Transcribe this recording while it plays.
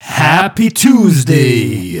Happy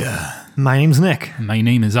Tuesday! My name's Nick. My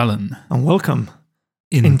name is Alan. And welcome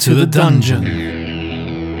Into the dungeon.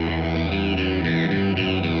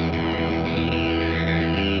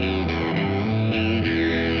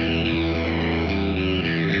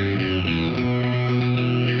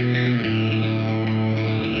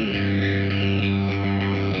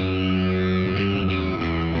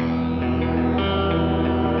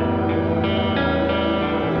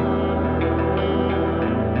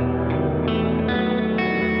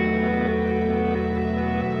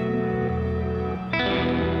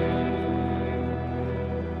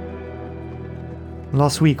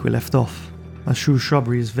 Last week we left off as Shrew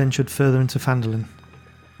shrubberies ventured further into Phandalin,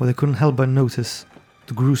 where they couldn't help but notice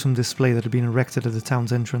the gruesome display that had been erected at the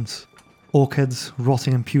town's entrance. Orc heads,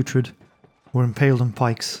 rotting and putrid, were impaled on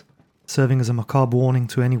pikes, serving as a macabre warning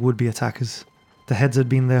to any would-be attackers. The heads had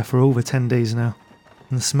been there for over 10 days now,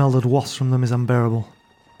 and the smell that wafts from them is unbearable,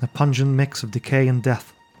 a pungent mix of decay and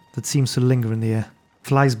death that seems to linger in the air.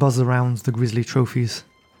 Flies buzz around the grisly trophies,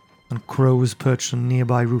 and crows perched on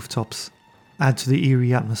nearby rooftops add to the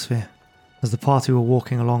eerie atmosphere. As the party were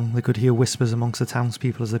walking along, they could hear whispers amongst the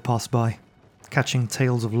townspeople as they passed by, catching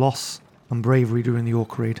tales of loss and bravery during the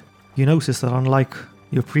orc raid. You notice that unlike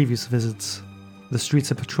your previous visits, the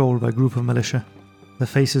streets are patrolled by a group of militia, their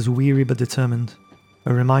faces weary but determined,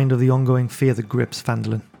 a reminder of the ongoing fear that grips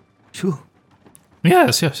Phandalin. Shrew.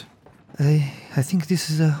 Yes. I think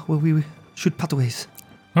this is where we should part ways.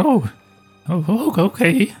 Oh,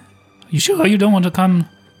 okay. You sure you don't want to come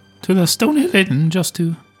to the Stonehill Inn just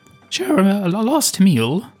to share a last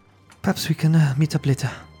meal? Perhaps we can meet up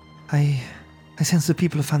later. I sense the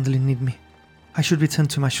people of Phandalin need me. I should return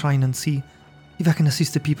to my shrine and see if I can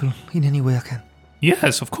assist the people in any way I can.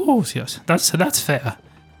 Yes, of course, yes. That's fair.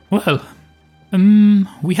 Well,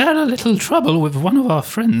 we had a little trouble with one of our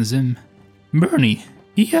friends, Bernie.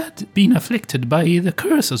 He had been afflicted by the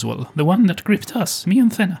curse as well, the one that gripped us, me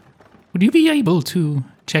and Thenna. Would you be able to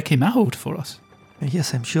check him out for us?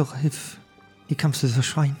 Yes, I'm sure if he comes to the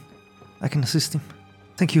shrine, I can assist him.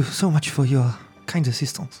 Thank you so much for your kind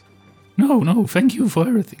assistance. No, thank you for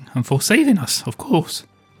everything, and for saving us, of course.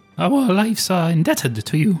 Our lives are indebted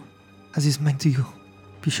to you. As is mine to you.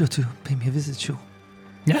 Be sure to pay me a visit, Shrew.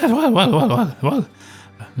 Yeah, well.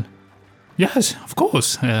 Yes, of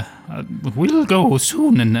course. We'll go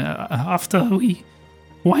soon, and after we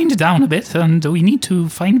wind down a bit, and we need to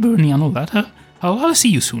find Bernie and all that. I'll see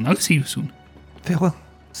you soon. Farewell.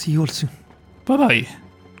 See you all soon. Bye-bye.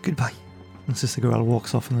 Goodbye. And Sister Gorel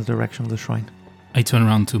walks off in the direction of the shrine. I turn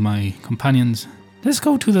around to my companions. Let's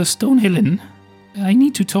go to the Stonehill Inn. I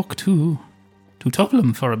need to talk to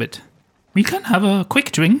Toblum for a bit. We can have a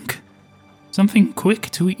quick drink, something quick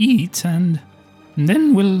to eat, and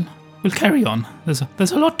then we'll carry on.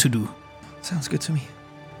 There's a lot to do. Sounds good to me.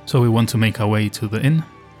 So we want to make our way to the inn.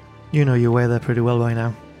 You know your way there pretty well by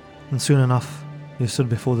now, and soon enough, you stood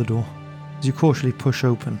before the door. As you cautiously push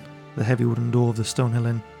open the heavy wooden door of the Stonehill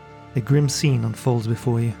Inn, a grim scene unfolds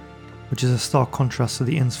before you, which is a stark contrast to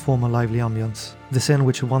the inn's former lively ambience. This inn,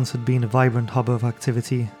 which once had been a vibrant hub of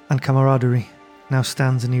activity and camaraderie, now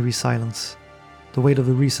stands in eerie silence, the weight of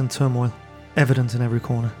the recent turmoil evident in every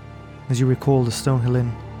corner. As you recall the Stonehill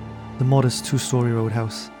Inn, the modest two-story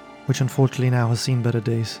roadhouse, which unfortunately now has seen better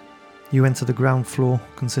days, you enter the ground floor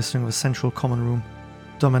consisting of a central common room,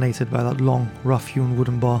 dominated by that long, rough-hewn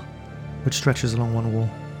wooden bar which stretches along one wall.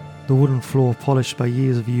 The wooden floor, polished by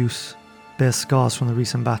years of use, bears scars from the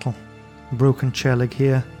recent battle. A broken chair leg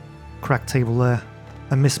here, cracked table there,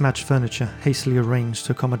 and mismatched furniture hastily arranged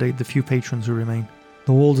to accommodate the few patrons who remain.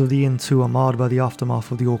 The walls of the inn too are marred by the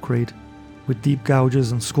aftermath of the orc raid, with deep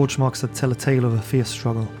gouges and scorch marks that tell a tale of a fierce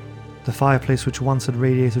struggle. The fireplace, which once had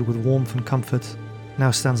radiated with warmth and comfort,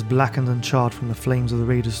 now stands blackened and charred from the flames of the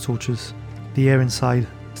raiders' torches. The air inside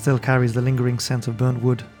still carries the lingering scent of burnt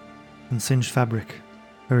wood and singed fabric,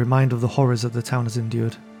 a reminder of the horrors that the town has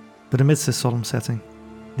endured. But amidst this solemn setting,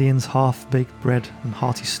 the inn's half-baked bread and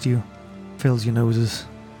hearty stew fills your noses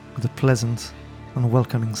with a pleasant and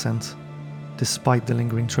welcoming scent, despite the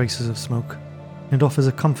lingering traces of smoke. It offers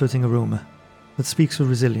a comforting aroma that speaks of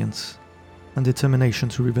resilience and determination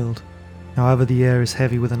to rebuild. However, the air is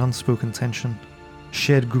heavy with an unspoken tension,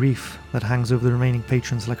 shared grief that hangs over the remaining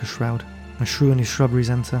patrons like a shroud. As Shrew and his shrubberies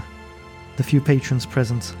enter, the few patrons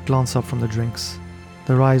present glance up from their drinks,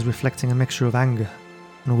 their eyes reflecting a mixture of anger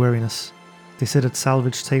and weariness. They sit at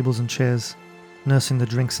salvaged tables and chairs, nursing the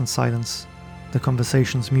drinks in silence, their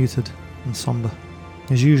conversations muted and somber.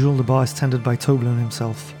 As usual, the bar is tended by Toblum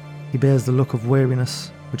himself. He bears the look of weariness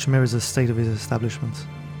which mirrors the state of his establishment,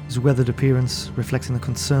 his weathered appearance reflecting the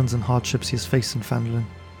concerns and hardships he has faced in Phandalin.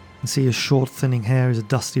 can see his short, thinning hair is a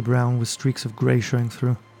dusty brown with streaks of grey showing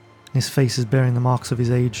through. And his face is bearing the marks of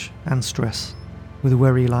his age and stress, with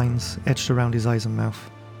wary lines etched around his eyes and mouth.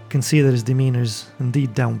 You can see that his demeanour is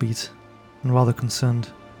indeed downbeat and rather concerned.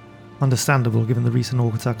 Understandable given the recent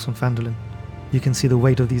orc attacks on Phandalin. You can see the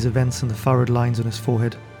weight of these events in the furrowed lines on his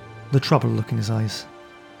forehead, the troubled look in his eyes.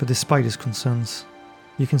 But despite his concerns,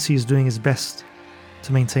 you can see he's doing his best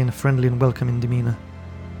to maintain a friendly and welcoming demeanour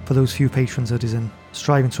for those few patrons at his inn,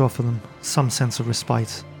 striving to offer them some sense of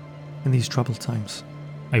respite in these troubled times.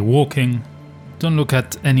 I walk in, don't look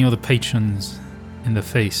at any other patrons in the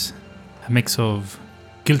face. A mix of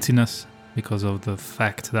guiltiness because of the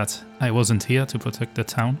fact that I wasn't here to protect the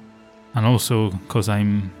town, and also because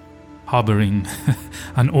I'm harboring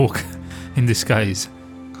an orc in disguise.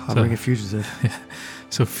 Harboring a fugitive. Yeah,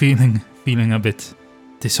 so feeling a bit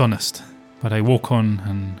dishonest. But I walk on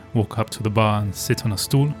and walk up to the bar and sit on a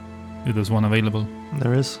stool, if there's one available.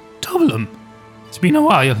 There is. Dublin! It's been a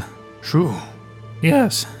while. Shrew.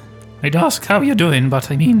 Yes. I'd ask how you're doing,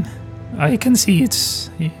 but I mean, I can see it's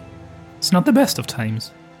not the best of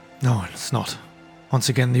times. No, it's not. Once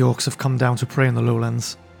again, the orcs have come down to prey in the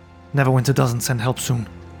lowlands. Neverwinter doesn't send help soon.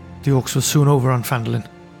 The orcs will soon overrun Phandalin.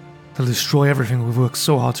 They'll destroy everything we've worked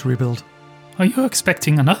so hard to rebuild. Are you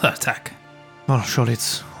expecting another attack? Well, surely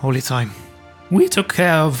it's only time. We took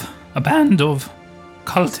care of a band of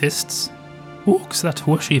cultists, orcs that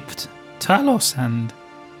worshipped Talos and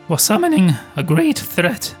were summoning a great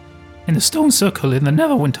threat in the stone circle in the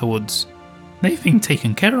Neverwinter woods. They've been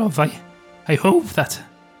taken care of. I hope that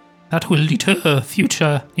will deter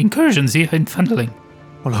future incursions here in Phandalin.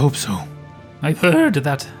 Well, I hope so. I've heard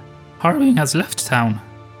that Harwing has left town.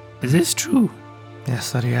 Is this true?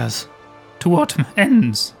 Yes, that he has. To what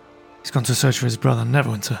ends? He's gone to search for his brother,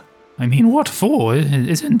 Neverwinter. I mean, what for?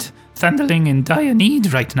 Isn't Phandalin in dire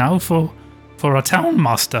need right now for a town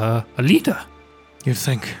master, a leader? You'd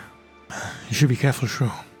think. You should be careful,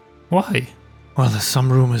 Shrew. Why? Well, there's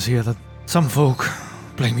some rumours here that some folk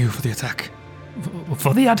blame you for the attack.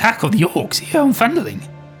 For the attack of the orcs here on Phandalin?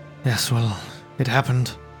 Yes, well, it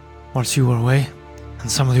happened whilst you were away, and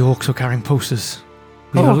some of the orcs were carrying posters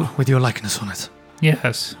with your likeness on it.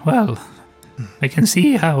 Yes, well, I can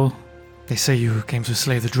see how... They say you came to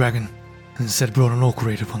slay the dragon, and instead brought an orc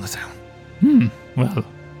raid upon the town. Well...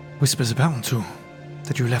 Whispers abound, too,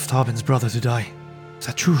 that you left Harbin's brother to die. Is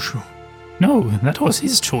that true, Shrew? No, that was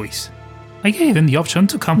his choice. I gave him the option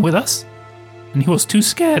to come with us, and he was too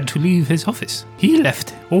scared to leave his office. He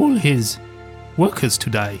left all his workers to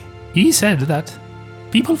die. He said that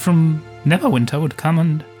people from Neverwinter would come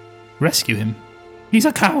and rescue him. He's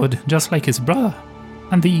a coward, just like his brother.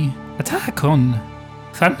 And the attack on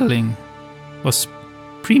Phandalin was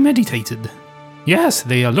premeditated. Yes,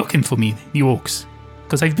 they are looking for me, the orcs,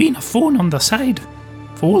 because I've been a thorn on their side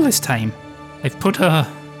for all this time. I've put a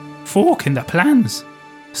fork in their plans,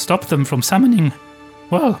 stopped them from summoning.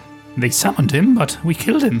 Well, they summoned him, but we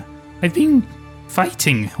killed him. I've been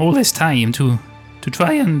fighting all this time to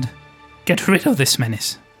try and get rid of this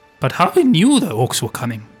menace. But Harvey knew the orcs were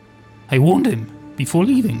coming. I warned him before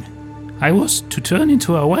leaving. I was to turn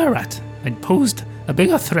into a were-rat. I'd posed a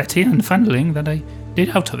bigger threat here in Phandalin than I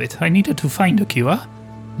did out of it. I needed to find a cure.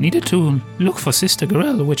 Needed to look for Sister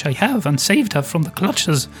Gorel, which I have, and saved her from the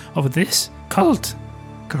clutches of this cult.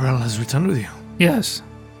 Gorel has returned with you? Yes.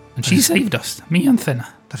 And she saved us, me and Thenna.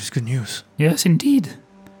 That is good news. Yes, indeed.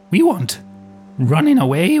 We weren't running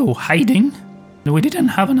away or hiding. We didn't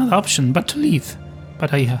have another option but to leave.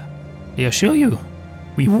 But I assure you,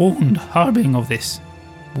 we warned Harbing of this.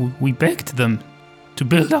 We begged them to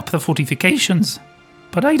build up the fortifications.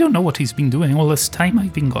 But I don't know what he's been doing all this time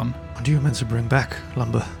I've been gone. And you meant to bring back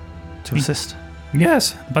lumber to assist?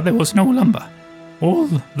 Yes, but there was no lumber. All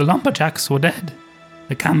the lumberjacks were dead.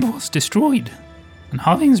 The camp was destroyed. And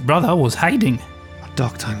Harbing's brother was hiding. What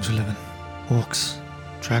dark times we live in. Orcs,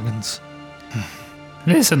 dragons.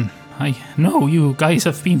 Listen, I know you guys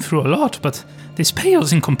have been through a lot, but this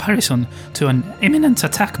pales in comparison to an imminent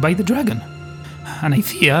attack by the dragon. And I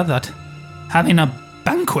fear that having a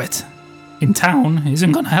banquet in town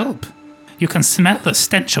isn't gonna help. You can smell the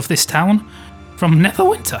stench of this town from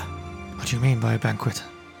Neverwinter. What do you mean by a banquet?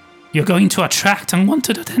 You're going to attract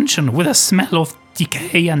unwanted attention with a smell of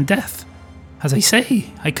decay and death. As I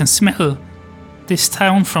say, I can smell this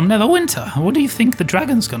town from Neverwinter. What do you think the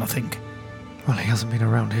dragon's gonna think? Well, he hasn't been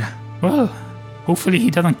around here. Well, hopefully he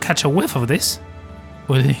doesn't catch a whiff of this.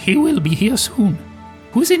 Well, he will be here soon.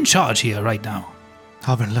 Who's in charge here right now?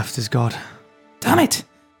 Harbin left his guard. Damn it!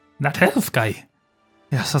 That elf guy.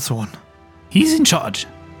 Yes, that's the one. He's in charge.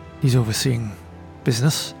 He's overseeing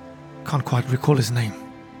business. Can't quite recall his name.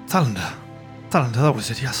 Thalander. Thalander, that was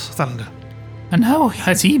it, yes, Thalander. And how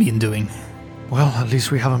has he been doing? Well, at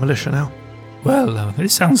least we have a militia now. Well,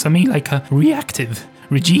 this sounds to me like a reactive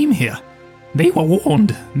regime here. They were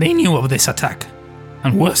warned. They knew of this attack.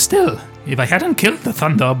 And worse still, if I hadn't killed the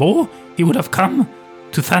Thunder Boar, he would have come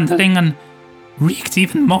to Thandling and wreaked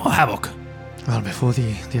even more havoc. Well, before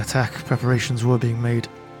the attack, preparations were being made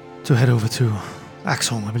to head over to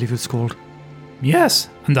Axholm, I believe it's called. Yes,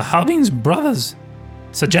 and the Harbing's brothers'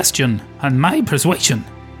 suggestion and my persuasion.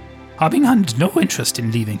 Harbing had no interest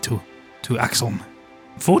in leaving to Axholm.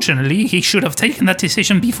 Fortunately, he should have taken that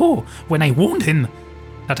decision before, when I warned him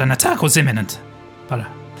that an attack was imminent. But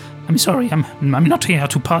I'm sorry, I'm not here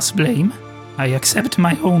to pass blame. I accept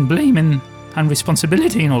my own blame and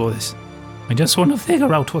responsibility in all of this. I just want to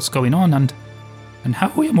figure out what's going on and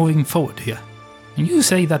how we are moving forward here. And you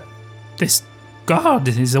say that this guard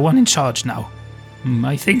is the one in charge now.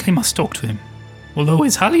 I think I must talk to him. Although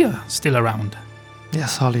is Halia still around?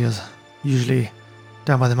 Yes, Halia's usually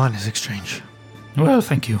down by the miners' exchange. Well,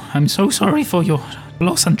 thank you. I'm so sorry for your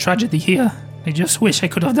loss and tragedy here. I just wish I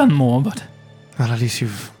could have done more, but... Well, at least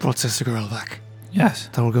you've brought Sister Girl back. Yes.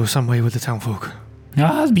 That'll go some way with the townfolk.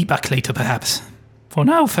 I'll be back later, perhaps. For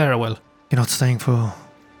now, farewell. You're not staying for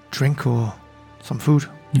drink or some food?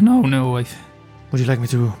 No, Would you like me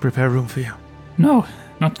to prepare a room for you? No,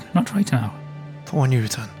 not right now. For when you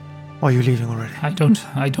return? Or are you leaving already? I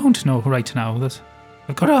don't know right now.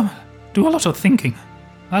 I've got to do a lot of thinking.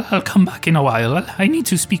 I'll come back in a while. I need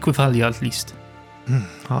to speak with Alia at least.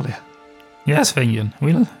 Alia. Yes, Fengian.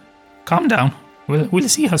 We'll calm down. We'll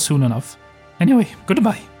see her soon enough. Anyway,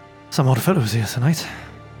 goodbye. Some odd fellows here tonight.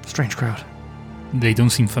 Strange crowd. They don't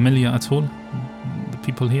seem familiar at all. The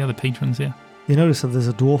people here, the patrons here. You notice that there's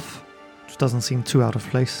a dwarf, which doesn't seem too out of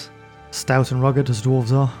place. Stout and rugged as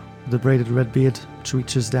dwarves are, with a braided red beard which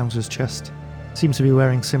reaches down to his chest. Seems to be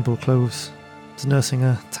wearing simple clothes. He's nursing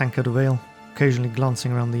a tankard of ale, occasionally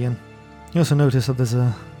glancing around the inn. You also notice that there's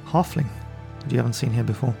a halfling that you haven't seen here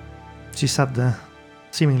before. She sat there,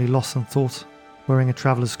 seemingly lost in thought, wearing a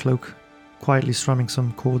traveller's cloak, quietly strumming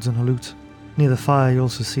some chords on her lute. Near the fire you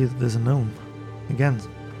also see that there's a gnome. Again,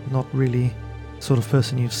 not really the sort of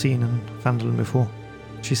person you've seen in Phandalin before.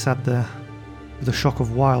 She sat there with a shock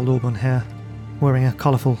of wild auburn hair, wearing a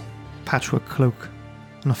colourful patchwork cloak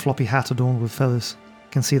and a floppy hat adorned with feathers.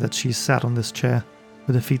 You can see that she's sat on this chair,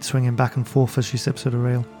 with her feet swinging back and forth as she sips at a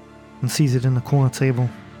ale, and seated in a corner table.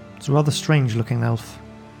 It's a rather strange-looking elf,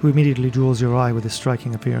 who immediately draws your eye with his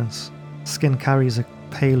striking appearance. Skin carries a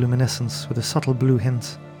pale luminescence with a subtle blue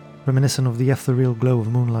hint, reminiscent of the ethereal glow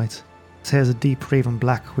of moonlight. His hair is a deep raven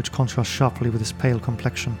black which contrasts sharply with his pale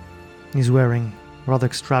complexion. He's wearing a rather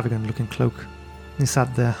extravagant-looking cloak. He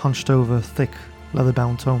sat there, hunched over a thick,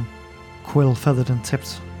 leather-bound tome. Quill, feathered and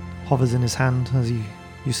tipped, hovers in his hand as you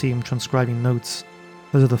see him transcribing notes.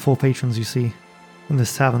 Those are the four patrons you see in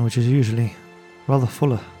this tavern, which is usually rather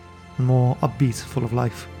fuller and more upbeat, full of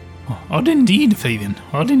life. Odd indeed, Fabian.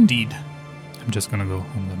 Odd indeed. I'm just gonna go.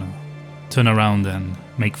 I'm gonna turn around and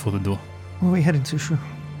make for the door. Where are we heading to, Shrew?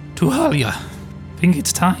 To Halia. Think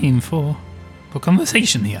it's time for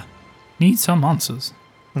conversation here. Need some answers.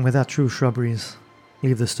 And with that, true shrubberies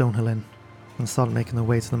leave the Stonehill Inn and start making their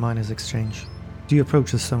way to the miners' exchange. Do you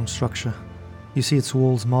approach the stone structure? You see its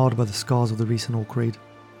walls marred by the scars of the recent orc raid.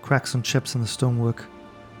 Cracks and chips in the stonework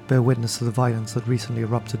bear witness to the violence that recently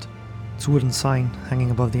erupted. Its wooden sign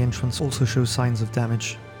hanging above the entrance also shows signs of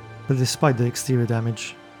damage, but despite the exterior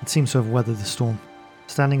damage, it seems to have weathered the storm,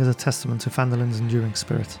 standing as a testament to Phandalin's enduring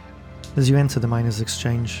spirit. As you enter the miners'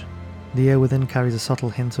 exchange, the air within carries a subtle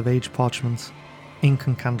hint of aged parchment, ink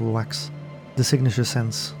and candle wax, the signature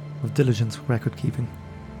sense of diligent record-keeping.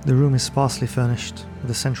 The room is sparsely furnished,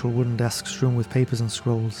 with a central wooden desk strewn with papers and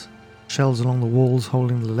scrolls, shelves along the walls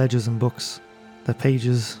holding the ledgers and books, their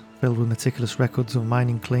pages filled with meticulous records of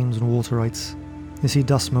mining claims and water rights. You see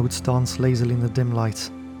dust motes dance lazily in the dim light,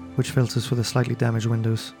 which filters through the slightly damaged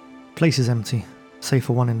windows. The place is empty, save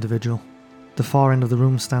for one individual. At the far end of the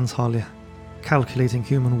room stands Halia, a calculating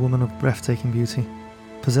human woman of breathtaking beauty,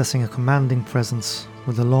 possessing a commanding presence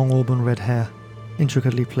with the long auburn red hair,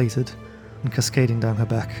 intricately plaited and cascading down her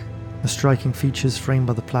back. Her striking features, framed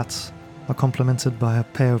by the plaits, are complemented by a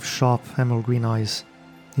pair of sharp emerald green eyes.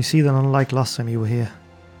 You see that unlike last time you were here,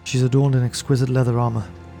 she's adorned in exquisite leather armour,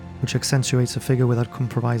 which accentuates her figure without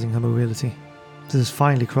compromising her mobility. This is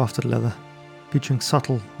finely crafted leather, featuring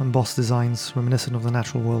subtle, embossed designs reminiscent of the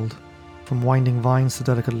natural world, from winding vines to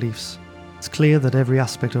delicate leaves. It's clear that every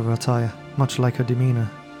aspect of her attire, much like her demeanour,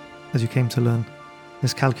 as you came to learn,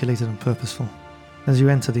 is calculated and purposeful. As you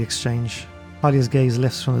enter the exchange, Alia's gaze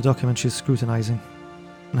lifts from the document she is scrutinising,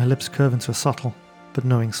 and her lips curve into a subtle but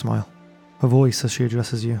knowing smile. Her voice as she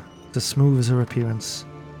addresses you is as smooth as her appearance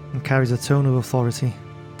and carries a tone of authority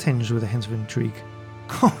tinged with a hint of intrigue.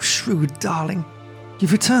 Oh, Shrew, darling.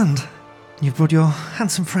 You've returned. You've brought your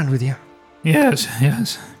handsome friend with you. Yes,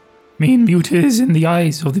 yes. Mean beauty is in the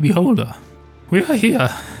eyes of the beholder. We are here.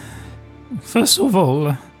 First of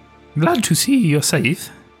all, glad to see you're safe.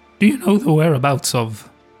 Do you know the whereabouts of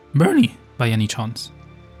Bernie, by any chance?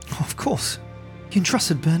 Oh, of course. You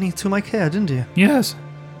entrusted Bernie to my care, didn't you? Yes.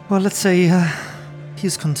 Well, let's say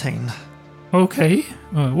he's contained. Okay.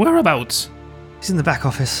 Whereabouts? He's in the back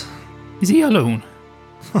office. Is he alone?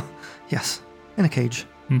 Yes, in a cage.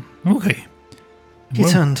 Okay. He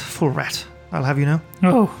turned full rat, I'll have you know.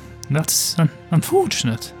 Oh, that's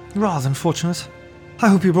unfortunate. Rather unfortunate. I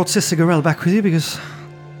hope you brought Sister Gorel back with you, because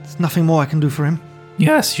there's nothing more I can do for him.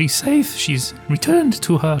 Yes, she's safe. She's returned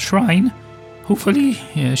to her shrine. Hopefully,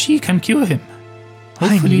 she can cure him.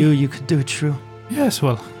 Hopefully. I knew you could do it, Shrew. Yes,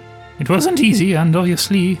 well, it wasn't easy, and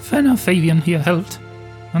obviously Fenna Fabian here helped,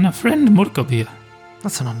 and a friend Murkob here.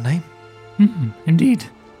 That's an odd name. Indeed.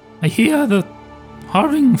 I hear that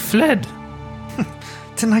Harving fled.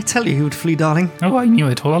 Didn't I tell you he would flee, darling? Oh, I knew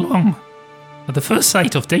it all along. At the first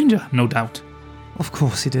sight of danger, no doubt. Of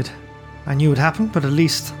course he did. I knew it happened, but at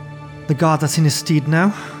least the guard that's in his stead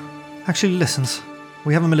now actually listens.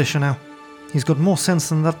 We have a militia now. He's got more sense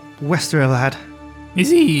than that Wester ever had.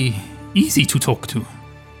 Is he easy to talk to?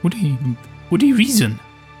 Would he reason?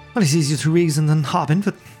 Well, he's easier to reason than Harbin,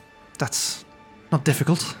 but that's not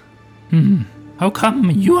difficult. How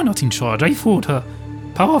come you are not in charge? I thought a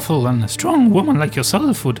powerful and strong woman like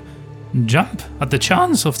yourself would jump at the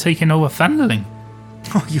chance of taking over Fandling.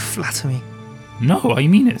 Oh, you flatter me. No, I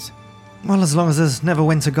mean it. Well, as long as there's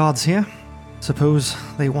Neverwinter guards here, suppose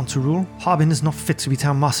they want to rule. Harbin is not fit to be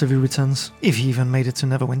town master if he returns, if he even made it to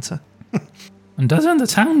Neverwinter. And doesn't the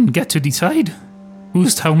town get to decide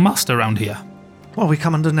who's town master around here? Well, we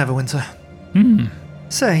come under Neverwinter.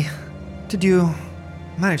 Say, did you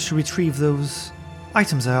manage to retrieve those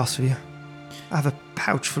items I asked for you? I have a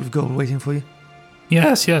pouch full of gold waiting for you.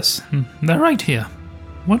 Yes, they're right here.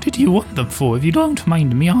 What did you want them for, if you don't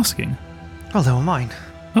mind me asking? Well, they were mine.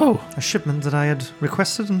 Oh. A shipment that I had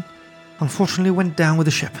requested and unfortunately went down with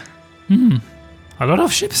the ship. A lot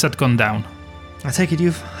of ships had gone down. I take it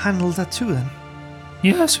you've handled that too, then?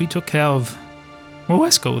 Yes, we took care of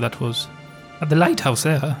Wesco, that was, at the lighthouse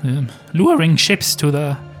there, luring ships to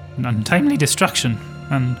their untimely destruction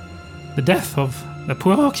and the death of the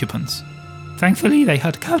poor occupants. Thankfully, they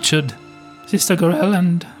had captured Sister Gorel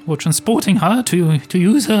and were transporting her to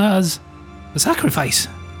use her as a sacrifice.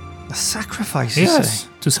 A sacrifice, you say? Yes,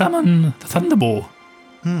 to summon the Thunderboar.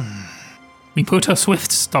 We put a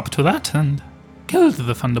swift stop to that and killed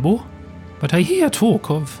the Thunderboar. But I hear talk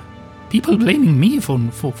of people blaming me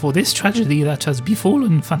for this tragedy that has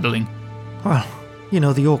befallen Fandling. Well, you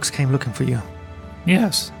know the orcs came looking for you.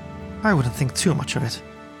 Yes. I wouldn't think too much of it.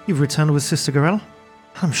 You've returned with Sister Gorel.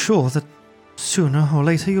 I'm sure that sooner or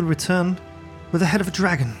later you'll return with the head of a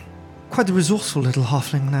dragon. Quite the resourceful little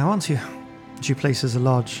halfling now, aren't you? She places a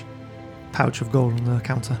large pouch of gold on the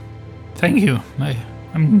counter. Thank you.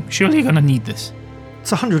 I'm surely gonna need this.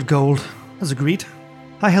 It's 100 gold, as agreed.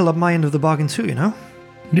 I held up my end of the bargain too, you know.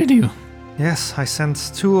 Did you? Yes, I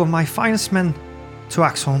sent 2 of my finest men to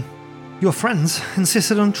Axholm. Your friends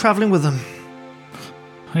insisted on travelling with them.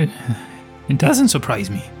 It doesn't surprise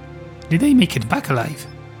me. Did they make it back alive?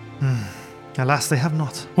 Alas, they have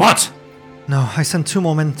not. What? No, I sent 2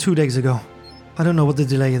 more men 2 days ago. I don't know what the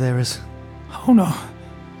delay there is. Oh no.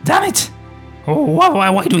 Damn it! Oh,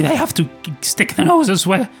 why do they have to stick their noses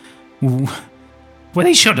where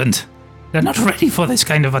they shouldn't? They're not ready for this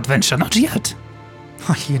kind of adventure, not yet.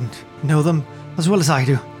 You know them as well as I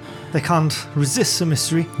do. They can't resist a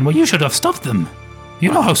mystery. Well, you should have stopped them.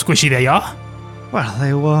 You know how squishy they are. Well,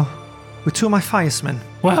 they were with 2 of my finest men.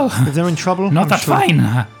 Well, if they're in trouble, not I'm that sure.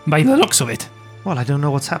 fine, by the looks of it. Well, I don't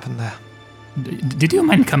know what's happened there. Did your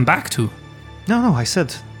men come back too? No, I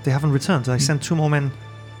said they haven't returned. I sent 2 more men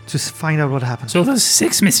to find out what happened. So there's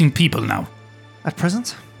 6 missing people now. At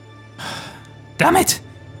present? Damn it!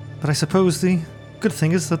 But I suppose the good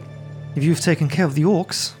thing is that if you've taken care of the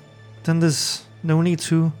orcs, then there's no need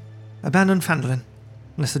to abandon Fandolin,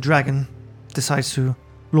 unless the dragon decides to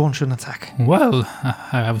launch an attack. Well,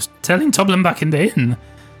 I was telling Toblin back in the inn,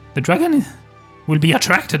 the dragon will be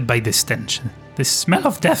attracted by this stench, this smell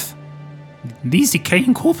of death, these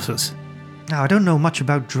decaying corpses. Now, I don't know much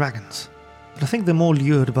about dragons, but I think they're more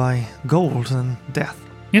lured by gold than death.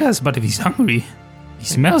 Yes, but if he's hungry, he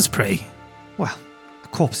smells prey. Well, the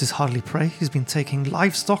corpse is hardly prey. He's been taking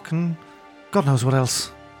livestock and God knows what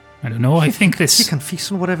else. I don't know, I think He this... can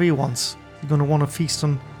feast on whatever he wants. You're going to want to feast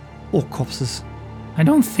on Orc corpses. I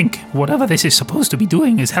don't think whatever this is supposed to be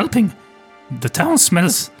doing is helping. The town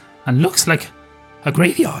smells and looks like a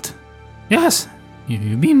graveyard. Yes,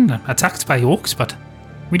 you've been attacked by orcs, but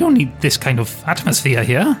we don't need this kind of atmosphere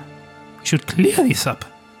here. We should clear this up.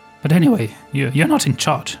 But anyway, you're not in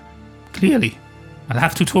charge. Clearly. I'll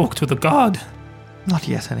have to talk to the guard. Not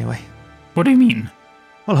yet, anyway. What do you mean?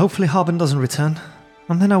 Well, hopefully Harbin doesn't return,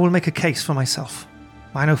 and then I will make a case for myself.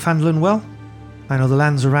 I know Phandalin well. I know the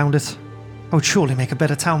lands around it. I would surely make a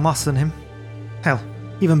better town master than him. Hell,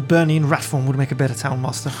 even Bernie in rat form would make a better town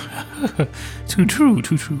master. Too true,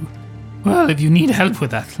 too true. Well, if you need help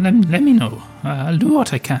with that, let me know. I'll do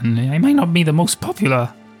what I can. I might not be the most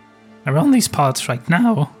popular around these parts right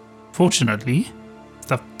now, fortunately.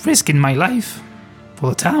 It's a risk in my life for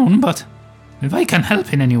the town, but if I can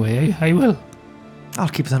help in any way, I will. I'll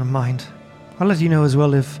keep that in mind. I'll let you know as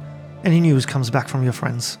well if any news comes back from your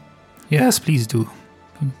friends. Yes, please do.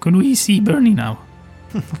 Could we see Bernie now?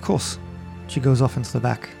 Of course. She goes off into the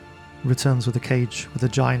back, returns with a cage with a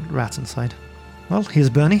giant rat inside. Well, here's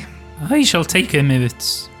Bernie. I shall take him if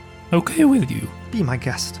it's okay with you. Be my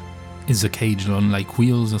guest. Is the cage on like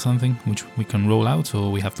wheels or something, which we can roll out,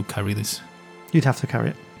 or we have to carry this? You'd have to carry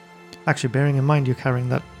it. Actually, bearing in mind you're carrying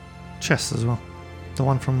that chest as well. The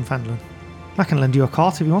one from Phandalin. I can lend you a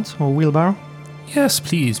cart if you want, or a wheelbarrow. Yes,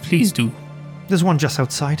 please do. There's one just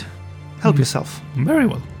outside. Help yourself. Very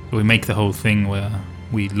well. So we make the whole thing where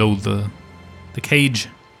we load the cage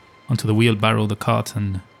onto the wheelbarrow, the cart,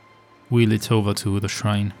 and wheel it over to the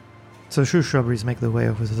shrine. So Shrew shrubberies make their way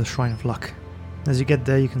over to the Shrine of Luck. As you get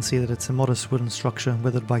there, you can see that it's a modest wooden structure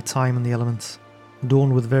weathered by time and the elements,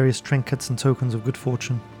 adorned with various trinkets and tokens of good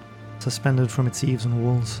fortune, suspended from its eaves and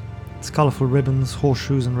walls. Its colourful ribbons,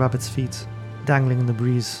 horseshoes and rabbit's feet, dangling in the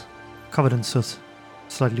breeze, covered in soot,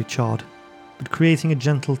 slightly charred, but creating a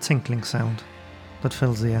gentle tinkling sound that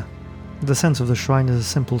fills the air. At the centre of the shrine is a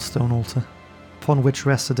simple stone altar, upon which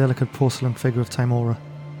rests a delicate porcelain figure of Timora,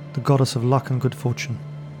 the goddess of luck and good fortune.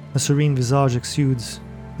 Her serene visage exudes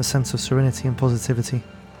a sense of serenity and positivity,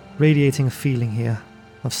 radiating a feeling here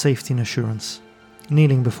of safety and assurance.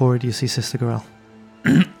 Kneeling before it, you see Sister Gorel.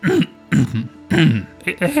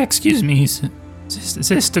 Excuse me,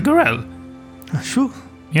 Sister Gorel. Shrew?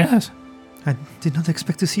 Yes? I did not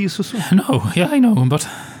expect to see you so soon. No, yeah, I know, but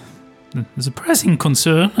there's a pressing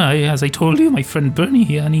concern. As I told you, my friend Bernie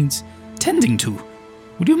here needs tending to.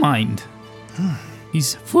 Would you mind?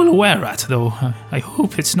 He's full of were-at, though. I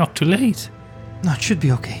hope it's not too late. No, it should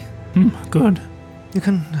be okay. Good. You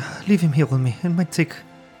can leave him here with me. It might take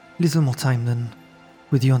a little more time than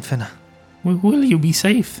with you and Fenna. Will you be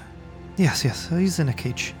safe? Yes, he's in a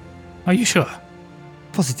cage. Are you sure?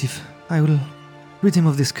 Positive. I will rid him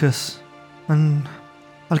of this curse, and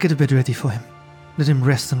I'll get a bed ready for him. Let him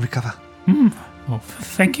rest and recover. Oh,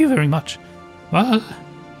 thank you very much. Well,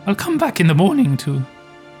 I'll come back in the morning to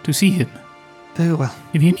see him. Very well.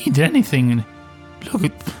 If you need anything,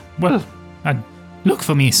 look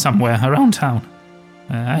for me somewhere around town.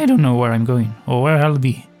 I don't know where I'm going or where I'll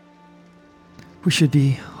be. We should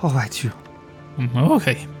be alright, Shrew.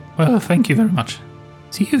 Okay. Well, thank you very much.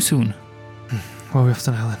 See you soon. Where are we off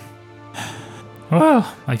to now then?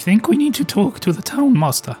 Well, I think we need to talk to the town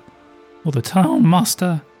master. Or the town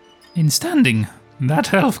master in standing.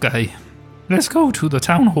 That elf guy. Let's go to the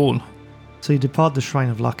town hall. So you depart the Shrine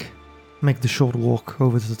of Luck, make the short walk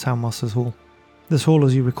over to the town master's hall. This hall,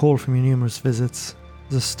 as you recall from your numerous visits,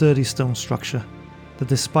 is a sturdy stone structure that,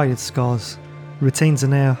 despite its scars, retains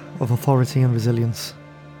an air of authority and resilience,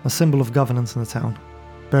 a symbol of governance in the town,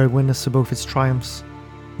 bearing witness to both its triumphs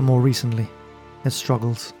and, more recently, its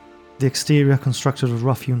struggles. The exterior constructed of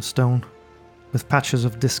rough-hewn stone, with patches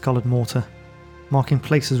of discoloured mortar, marking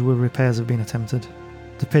places where repairs have been attempted.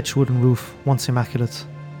 The pitched wooden roof, once immaculate,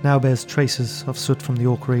 now bears traces of soot from the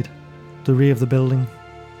orc raid. The rear of the building,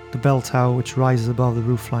 the bell tower which rises above the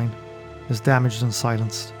roofline, is damaged and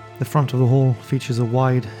silenced. The front of the hall features a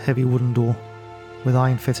wide, heavy wooden door with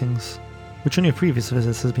iron fittings, which on your previous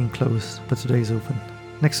visits has been closed, but today is open.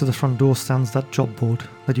 Next to the front door stands that job board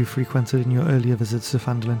that you frequented in your earlier visits to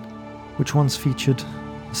Phandalin, which once featured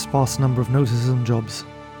a sparse number of notices and jobs.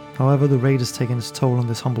 However, the raid has taken its toll on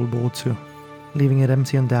this humble board too, leaving it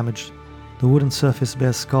empty and damaged. The wooden surface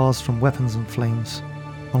bears scars from weapons and flames.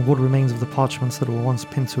 On what remains of the parchments that were once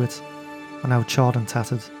pinned to it are now charred and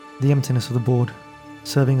tattered. The emptiness of the board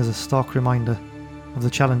serving as a stark reminder of the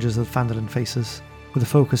challenges that Phandalin faces, with the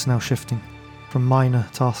focus now shifting from minor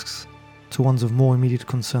tasks to ones of more immediate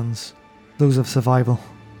concerns, those of survival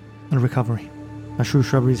and recovery. Shrew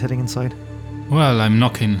Shrubbery is heading inside. Well, I'm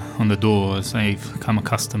knocking on the door as I've come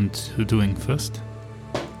accustomed to doing first.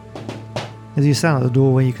 As you stand at the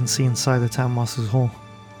doorway, you can see inside the town master's hall.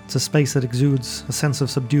 It's a space that exudes a sense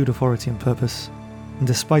of subdued authority and purpose, and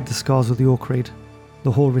despite the scars of the orc raid,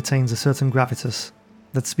 the hall retains a certain gravitas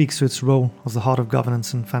that speaks to its role as the heart of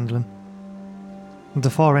governance in Phandalin. At the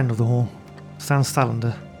far end of the hall stands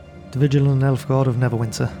Thalander, the vigilant elf god of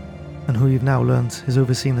Neverwinter, and who you've now learned is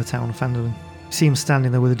overseeing the town of Phandalin. You see him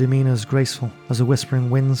standing there with a demeanour as graceful as the whispering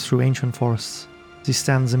winds through ancient forests, as he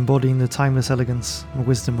stands embodying the timeless elegance and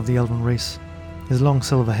wisdom of the elven race. His long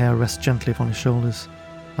silver hair rests gently upon his shoulders,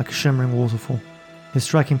 like a shimmering waterfall. His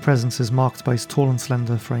striking presence is marked by his tall and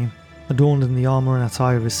slender frame, adorned in the armour and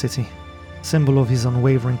attire of his city, symbol of his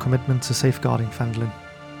unwavering commitment to safeguarding Phandalin.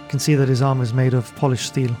 You can see that his armour is made of polished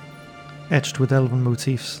steel, etched with elven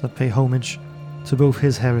motifs that pay homage to both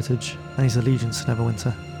his heritage and his allegiance to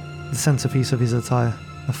Neverwinter. The centrepiece of his attire,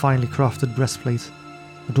 a finely crafted breastplate,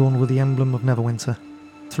 adorned with the emblem of Neverwinter,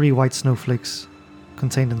 3 white snowflakes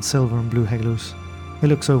contained in silver and blue halos. He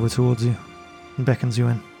looks over towards you and beckons you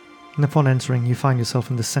in, and upon entering you find yourself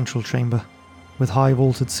in the central chamber, with high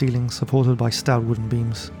vaulted ceilings supported by stout wooden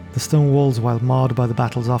beams. The stone walls, while marred by the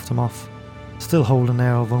battle's aftermath, still hold an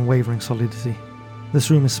air of unwavering solidity. This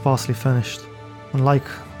room is sparsely furnished, and like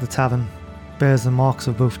the tavern, bears the marks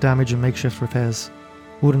of both damage and makeshift repairs.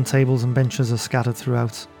 Wooden tables and benches are scattered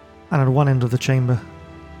throughout, and at one end of the chamber,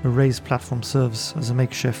 a raised platform serves as a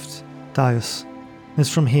makeshift dais. It's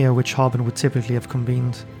from here which Harbin would typically have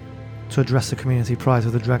convened to address the community prior to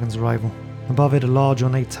the dragon's arrival. Above it, a large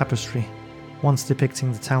ornate tapestry, once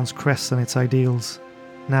depicting the town's crest and its ideals,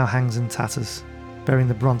 now hangs in tatters, bearing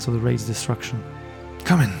the brunt of the raid's destruction.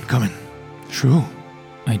 Come in. Shrew.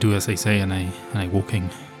 I do as I say, and I walk in.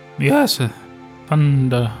 Yes,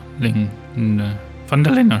 Phandalin,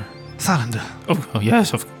 Phandaliner. Thalander. Oh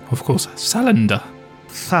yes, of course, Salander.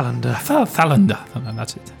 Thalander. Thalander,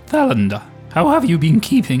 that's it. Thalander. How have you been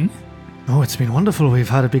keeping? Oh, it's been wonderful. We've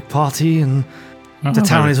had a big party and the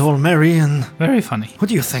town is all merry and... Very funny. What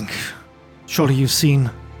do you think? Surely you've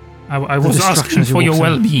seen... I was asking for your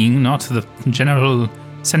well-being, not the general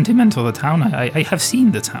sentiment of the town. I have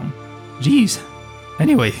seen the town. Jeez.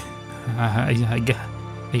 Anyway,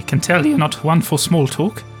 I can tell you're not one for small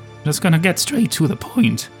talk. Just gonna get straight to the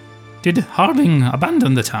point. Did Harding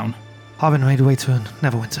abandon the town? Harbin made way to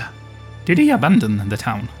Neverwinter. Did he abandon the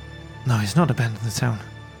town? No, he's not abandoned the town.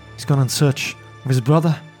 He's gone in search of his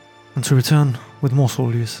brother, and to return with more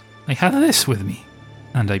soldiers. I have this with me.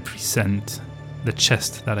 And I present the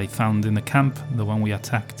chest that I found in the camp, the one we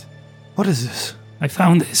attacked. What is this? I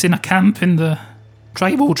found this in a camp in the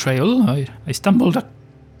tribal trail. I stumbled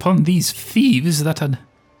upon these thieves that had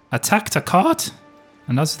attacked a cart,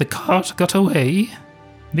 and as the cart got away,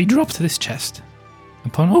 they dropped this chest.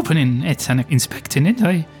 Upon opening it and inspecting it,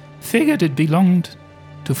 I figured it belonged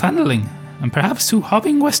to Phandalin, and perhaps to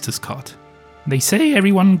Hobbing Wester's cart. They say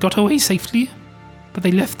everyone got away safely, but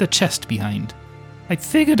they left the chest behind. I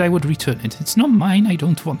figured I would return it. It's not mine, I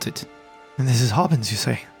don't want it. And this is Harbin's, you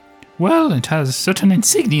say? Well, it has certain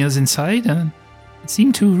insignias inside, and it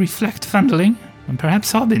seemed to reflect Phandalin, and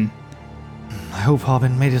perhaps Harbin. I hope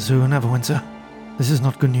Harbin made it to Neverwinter. This is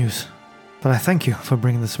not good news, but I thank you for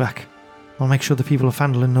bringing this back. I'll make sure the people of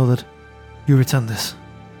Phandalin know that you returned this.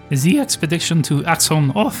 Is the expedition to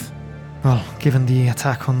Axon off? Well, given the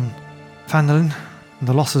attack on Phandalin and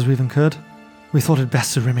the losses we've incurred, we thought it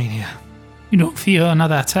best to remain here. You don't fear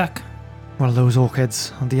another attack? Well, those orc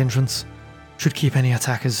heads at the entrance should keep any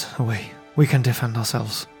attackers away. We can defend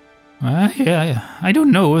ourselves. Yeah. I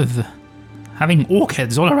don't know if having orc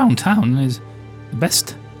heads all around town is the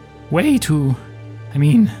best way to... I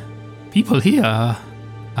mean, people here are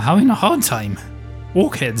having a hard time.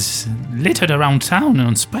 Orc heads littered around town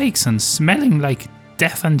on spikes and smelling like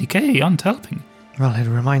death and decay aren't helping. Well, it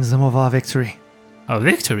reminds them of our victory. Our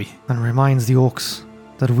victory? And reminds the orcs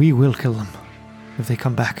that we will kill them if they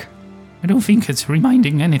come back. I don't think it's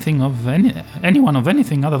reminding anything of anyone of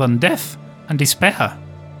anything other than death and despair.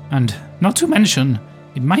 And not to mention,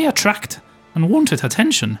 it may attract unwanted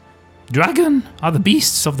attention. Dragon are the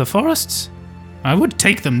beasts of the forests. I would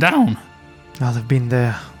take them down. Now they've been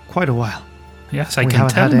there quite a while. Yes, I can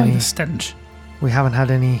tell by the stench. We haven't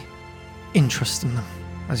had any interest in them,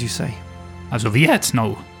 as you say. As of yet,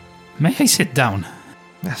 no. May I sit down?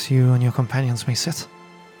 Yes, you and your companions may sit.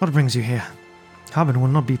 What brings you here? Harbin will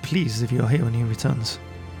not be pleased if you are here when he returns.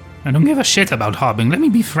 I don't give a shit about Harbin, let me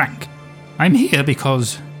be frank. I'm here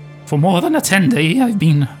because for more than a 10-day I've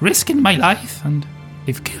been risking my life and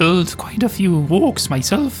I've killed quite a few orcs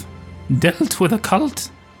myself, dealt with a cult,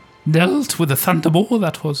 dealt with a thunderball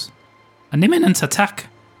that was an imminent attack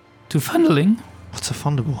to Phandalin. What's a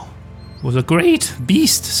thunderball? Was a great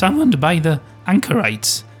beast summoned by the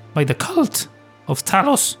Anchorites by the cult of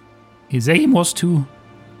Talos. His aim was to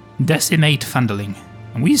decimate Phandalin,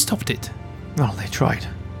 and we stopped it. Well, they tried.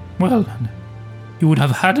 Well, you would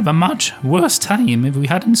have had a much worse time if we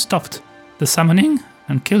hadn't stopped the summoning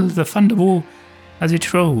and killed the Thunderbolt as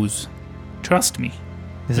it rose. Trust me.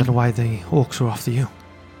 Is that why the orcs were after you?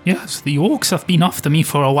 Yes, the orcs have been after me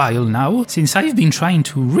for a while now, since I've been trying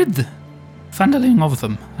to rid Phandalin of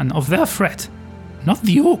them and of their threat. Not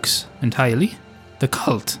the orcs entirely. The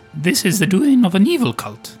cult. This is the doing of an evil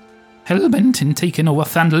cult. Hellbent in taking over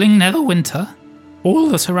Phandalin, Neverwinter, all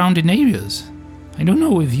the surrounding areas. I don't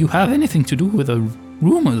know if you have anything to do with the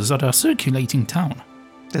rumors that are circulating town.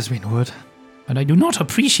 There's been word. But I do not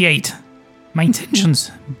appreciate my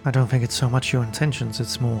intentions. I don't think it's so much your intentions,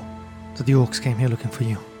 it's more that the orcs came here looking for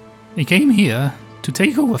you. They came here to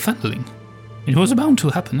take over Phandalin. It was bound to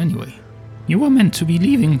happen anyway. You were meant to be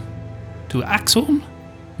leaving to Axorn.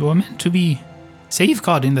 You were meant to be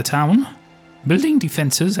safeguarding the town, building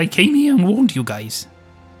defenses. I came here and warned you guys.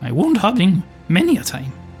 I warned Harding many a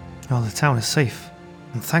time. Well, the town is safe,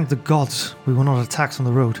 and thank the gods we were not attacked on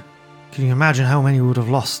the road. Can you imagine how many we would have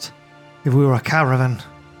lost if we were a caravan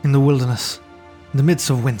in the wilderness, in the midst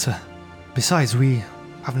of winter? Besides, we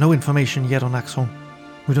have no information yet on Axorn.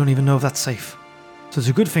 We don't even know if that's safe. So it's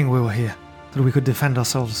a good thing we were here, that we could defend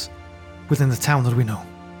ourselves within the town that we know.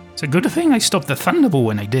 It's a good thing I stopped the Thunderbolt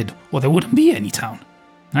when I did, or there wouldn't be any town.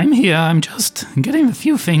 I'm here, I'm just getting a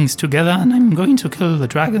few things together, and I'm going to kill the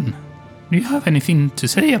dragon. Do you have anything to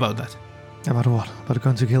say about that? About what? About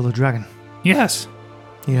going to kill the dragon? Yes.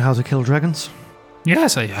 You know how to kill dragons?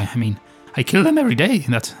 Yes, I mean, I kill them every day.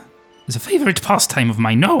 That is a favorite pastime of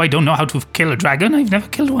mine. No, I don't know how to kill a dragon. I've never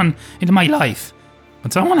killed one in my life.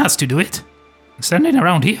 But someone has to do it. Standing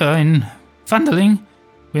around here in Phandalin,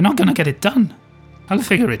 we're not gonna get it done. I'll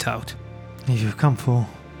figure it out. If you've come for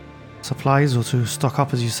supplies or to stock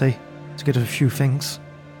up, as you say, to get a few things,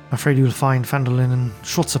 I'm afraid you'll find Phandalin in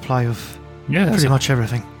short supply of pretty much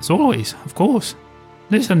everything. As always, of course.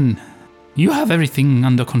 Listen, you have everything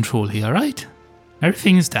under control here, right?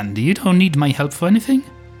 Everything's dandy. You don't need my help for anything?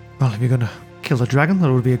 Well, if you're gonna kill the dragon,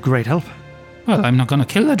 that would be a great help. Well, I'm not gonna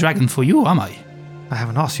kill the dragon for you, am I? I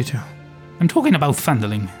haven't asked you to. I'm talking about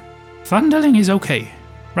Phandalin. Phandalin is okay,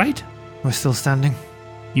 right? We're still standing.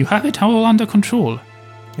 You have it all under control.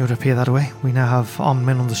 It would appear that way. We now have armed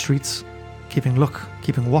men on the streets, keeping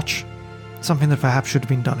watch. Something that perhaps should have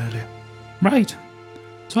been done earlier. Right.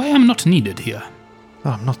 So I am not needed here.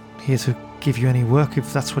 Well, I'm not here to give you any work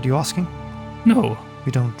if that's what you're asking. No.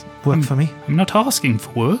 You don't work for me? I'm not asking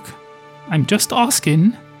for work. I'm just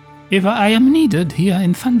asking if I am needed here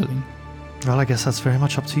in Phandalin. Well, I guess that's very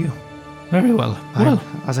much up to you. Very well.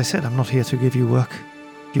 As I said, I'm not here to give you work.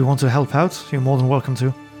 If you want to help out, you're more than welcome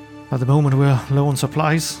to. At the moment, we're low on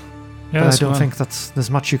supplies. Yes, but I don't think there's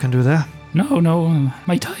much you can do there. No.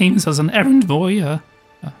 My times as an errand boy are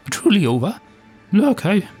truly over. Look,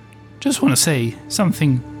 I just want to say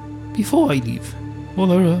something before I leave. For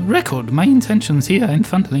the record, my intentions here in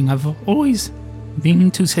Phandalin have always been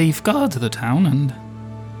to safeguard the town and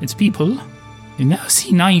its people. I've never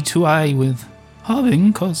seen eye to eye with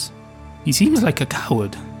Harding, because he seems like a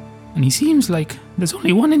coward. And he seems like there's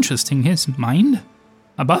only one interest in his mind,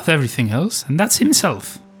 above everything else, and that's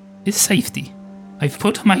himself, his safety. I've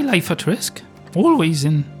put my life at risk, always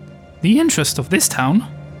in the interest of this town,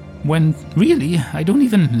 when really I don't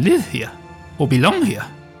even live here, or belong here.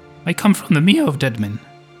 I come from the Mere of Deadmen,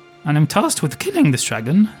 and I'm tasked with killing this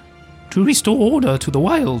dragon to restore order to the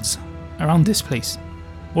wilds around this place.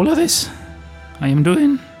 All of this I am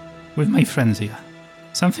doing with my friends here,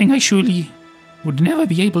 something I surely would never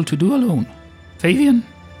be able to do alone. Fabian,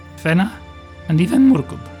 Fenna, and even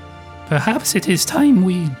Murkub. Perhaps it is time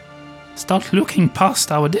we start looking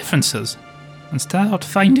past our differences and start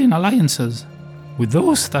finding alliances with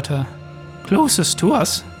those that are closest to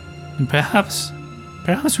us, and perhaps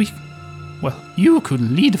you could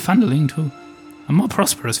lead Phandalin to a more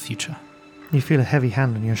prosperous future. You feel a heavy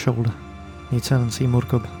hand on your shoulder. You turn and see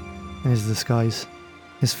Murkub in his disguise,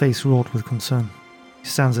 his face wrought with concern. He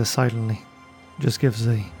stands there silently, just gives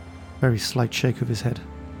a very slight shake of his head.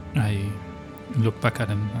 I look back at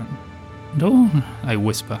him and I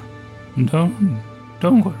whisper, don't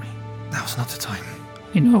worry. Now's not the time.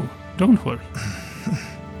 I know, don't worry.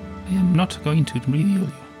 I am not going to reveal you.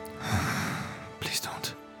 Please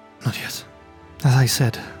don't. Not yet. As I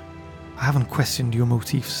said, I haven't questioned your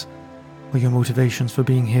motives, or your motivations for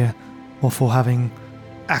being here, or for having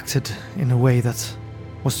acted in a way that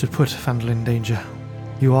was to put Phandalin in danger.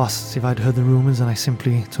 You asked if I'd heard the rumors, and I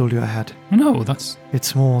simply told you I had. No, that's...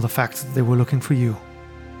 It's more the fact that they were looking for you.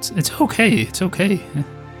 It's okay. It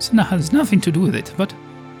has nothing to do with it, but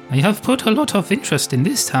I have put a lot of interest in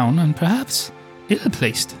this town and perhaps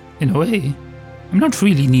ill-placed, in a way. I'm not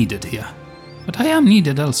really needed here, but I am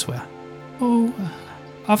needed elsewhere. Oh,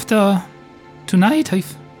 after tonight I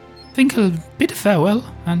think I'll bid farewell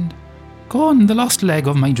and go on the last leg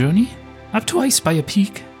of my journey up to Icespire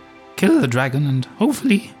Peak, kill the dragon and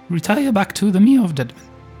hopefully retire back to the Mere of Deadmen.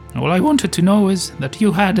 All I wanted to know is that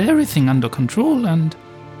you had everything under control and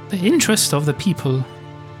the interest of the people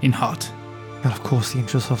in heart. And of course the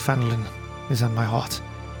interest of Fandolin is in my heart.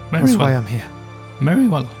 That's why I'm here. Very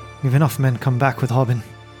well. If enough men come back with Harbin,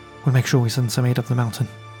 we'll make sure we send some aid up the mountain.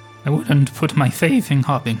 I wouldn't put my faith in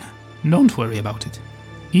Harbin. Don't worry about it.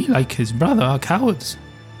 He, like his brother, are cowards.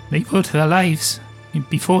 They put their lives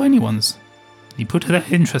before anyone's. They put their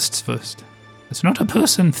interests first. It's not a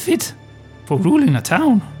person fit for ruling a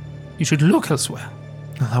town. You should look elsewhere.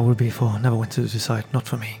 That would be for Neverwinter to decide, not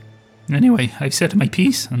for me. Anyway, I've said my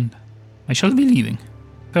piece, and I shall be leaving.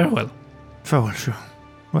 Farewell. Farewell, Shrew.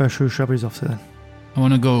 Where are Shrew Shrubbery's off to then? I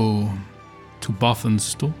want to go to Boffin's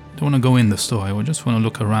store. I don't want to go in the store. I just want to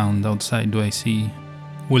look around outside. Do I see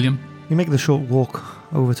William? You make the short walk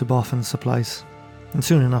over to Boffin's supplies, and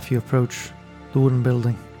soon enough you approach the wooden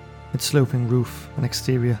building, its sloping roof and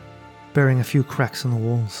exterior, bearing a few cracks in the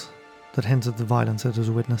walls that hint at the violence it has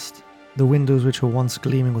witnessed. The windows, which were once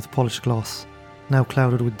gleaming with polished glass, now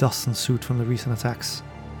clouded with dust and soot from the recent attacks.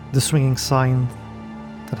 The swinging sign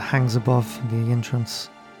that hangs above the entrance,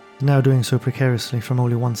 now doing so precariously from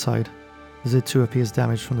only one side, as it too appears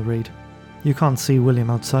damaged from the raid. You can't see William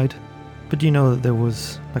outside, but you know that there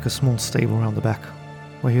was like a small stable around the back,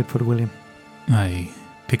 where he had put William. I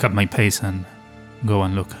pick up my pace and go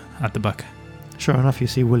and look at the back. Sure enough, you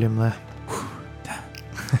see William there.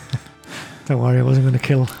 Don't worry, I wasn't going to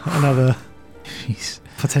kill another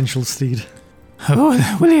potential steed.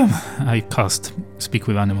 Oh, William! I cast Speak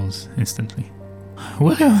with Animals instantly.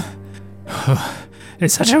 William! Oh,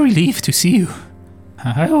 it's such a relief to see you.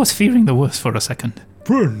 I was fearing the worst for a second.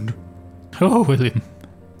 Friend! Oh, William.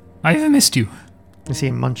 I've missed you. You see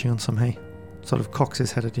him munching on some hay. Sort of cocks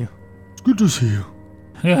his head at you. It's good to see you.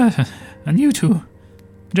 Yeah, and you too.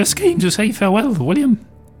 Just came to say farewell, William.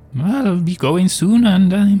 Well, I'll be going soon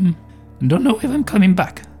and I don't know if I'm coming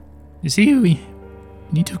back. You see, we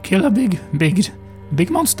need to kill a big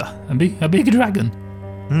monster. A big dragon.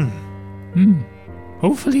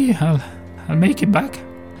 Hopefully I'll make it back.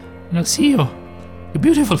 And I'll see your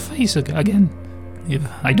beautiful face again. If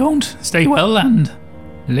I don't, stay well and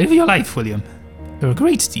live your life, William. You're a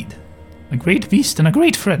great steed. A great beast and a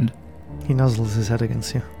great friend. He nuzzles his head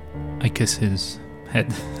against you. I kiss his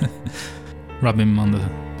head. Rub him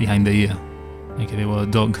behind the ear. Like if he were a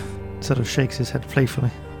dog. Sort of shakes his head playfully.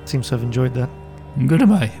 Seems to have enjoyed that.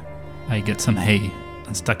 Goodbye. I get some hay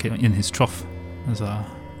and stuck it in his trough as a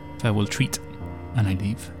farewell treat. And I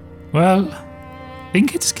leave. Well, I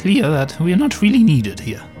think it's clear that we are not really needed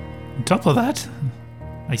here. On top of that,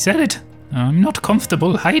 I said it. I'm not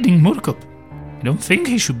comfortable hiding Murkup. I don't think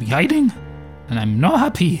he should be hiding. And I'm not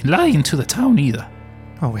happy lying to the town either.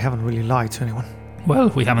 Oh, we haven't really lied to anyone. Well,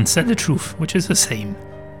 we haven't said the truth, which is the same.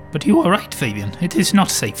 But you are right, Fabian. It is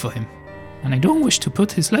not safe for him. And I don't wish to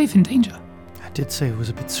put his life in danger. I did say it was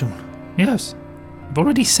a bit soon. Yes. I've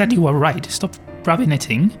already said you were right. Stop rubbing it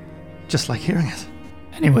in. Just like hearing it.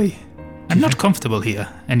 Anyway, I'm not comfortable here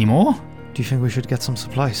anymore. Do you think we should get some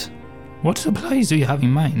supplies? What supplies do you have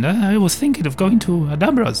in mind? I was thinking of going to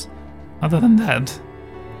Adabra's. Other than that...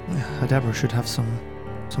 Adabra should have some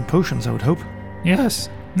potions, I would hope. Yes,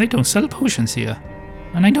 they don't sell potions here.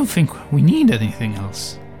 And I don't think we need anything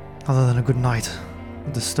else. Other than a good night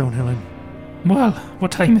at the Stonehill Inn. Well,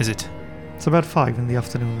 what time is it? It's about 5 in the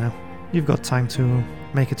afternoon now. You've got time to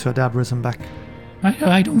make it to Adabra's and back.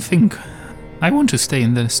 I don't think I want to stay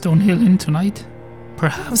in the Stonehill Inn tonight.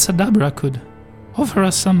 Perhaps Adabra could offer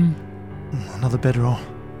us some... Another bedroll.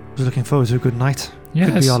 I was looking forward to a good night.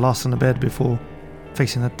 Yes. Could be our last in the bed before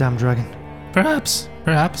facing that damn dragon. Perhaps,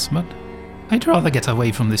 but I'd rather get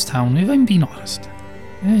away from this town, if I'm being honest.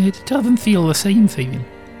 It doesn't feel the same, Fabian.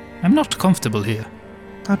 I'm not comfortable here.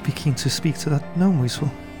 I'd be keen to speak to that gnome we saw.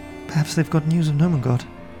 Perhaps they've got news of Gnomengard.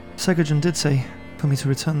 Segajan did say for me to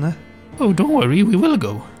return there. Oh, don't worry, we will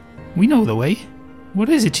go. We know the way. What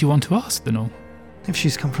is it you want to ask the gnome? If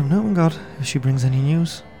she's come from Gnomengard, if she brings any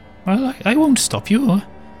news. Well, I won't stop you.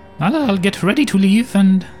 I'll get ready to leave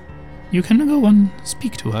and you can go and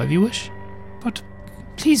speak to her if you wish. But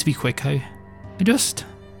please be quick. I just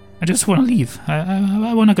want to leave.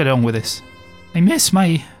 I want to get on with this. I miss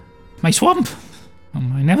my swamp.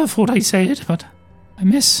 I never thought I'd say it, but I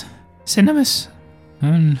miss Cinemus.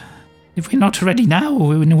 And if we're not ready now,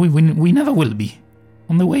 we never will be.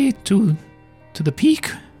 On the way to the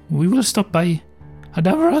peak, we will stop by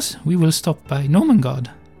Adavras, we will stop by Nomengard.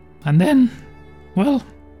 And then, well,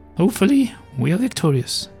 hopefully we are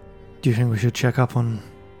victorious. Do you think we should check up on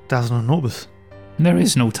Dazzle and Norbus? There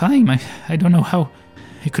is no time. I don't know how.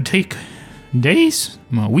 It could take days,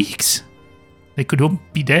 weeks. They could all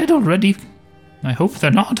be dead already. I hope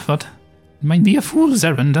they're not, but it might be a fool's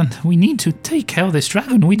errand, and we need to take care of this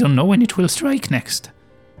dragon. We don't know when it will strike next.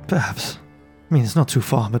 Perhaps. I mean, it's not too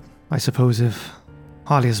far, but I suppose if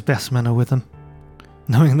Harley's best men are with them,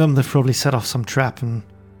 knowing them, they've probably set off some trap and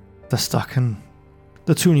they're stuck, and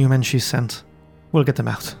the 2 new men she sent will get them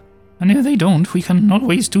out. And if they don't, we can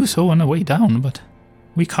always do so on the way down, but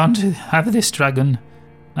we can't have this dragon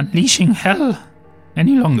unleashing hell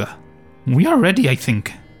any longer. We are ready, I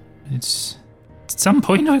think. At some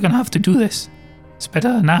point we're gonna have to do this. It's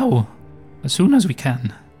better now, as soon as we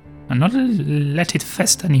can, and not let it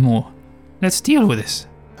fest anymore. Let's deal with this.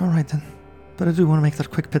 Alright then, but I do want to make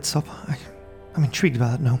that quick pit stop. I'm intrigued by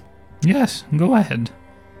that now. Yes, go ahead.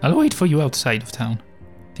 I'll wait for you outside of town.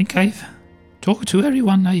 I think I've talked to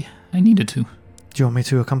everyone I needed to. Do you want me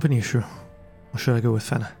to accompany you, Shrew? Or should I go with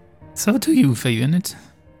Fenna? It's up to you, Fabian.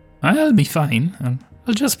 I'll be fine.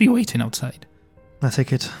 I'll just be waiting outside. I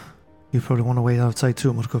take it you probably want to wait outside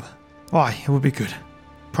too, Murkub. Aye, it would be good.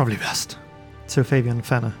 Probably best. So Fabian and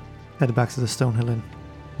Fenna head back to the Stonehill Inn,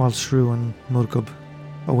 while Shrew and Murkub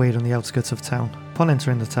await on the outskirts of town. Upon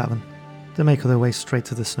entering the tavern, they make their way straight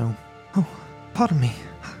to the snow. Oh, pardon me.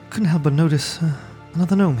 Couldn't help but notice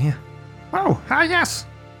another gnome here. Oh, yes.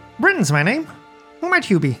 Bryn's my name. Who might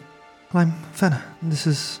you be? Well, I'm Fenna, and this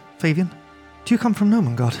is Fabian. Do you come from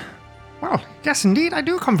Nomengard? Well, yes, indeed, I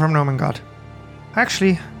do come from Nomengard. I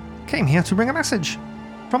actually came here to bring a message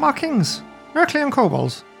from our kings, Merkley and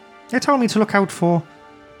Kobolds. They told me to look out for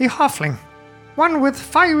a halfling, one with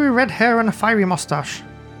fiery red hair and a fiery mustache.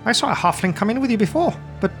 I saw a halfling come in with you before,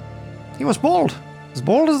 but he was bald, as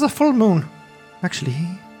bald as the full moon. Actually,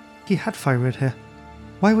 he had fiery red hair.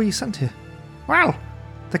 Why were you sent here? Well,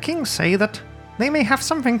 the kings say that they may have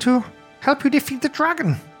something to help you defeat the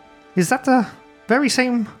dragon. Is that the very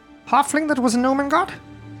same halfling that was in Nomengard?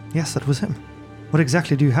 Yes, that was him. What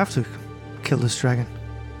exactly do you have to kill this dragon?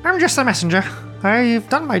 I'm just a messenger. I've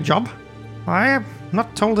done my job. I have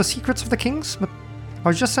not told the secrets of the kings, but I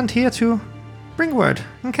was just sent here to bring word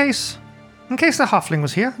in case the halfling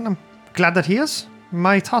was here, and I'm glad that he is.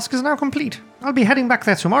 My task is now complete. I'll be heading back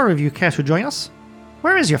there tomorrow if you care to join us.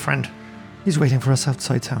 Where is your friend? He's waiting for us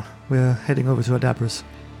outside town. We're heading over to Adabras.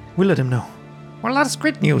 We'll let him know. Well, that's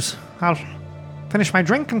great news. I'll finish my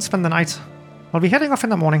drink and spend the night. I'll be heading off in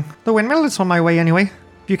the morning. The windmill is on my way anyway.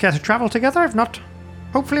 If you care to travel together, if not,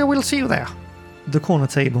 hopefully I will see you there. The corner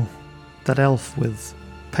table, that elf with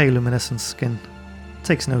pale luminescent skin,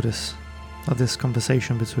 takes notice of this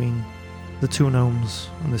conversation between the 2 gnomes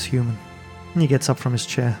and this human. And he gets up from his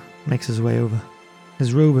chair, makes his way over.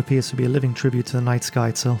 His robe appears to be a living tribute to the night sky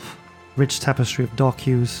itself. Rich tapestry of dark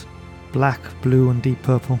hues, black, blue and deep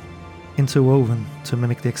purple, interwoven to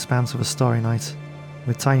mimic the expanse of a starry night,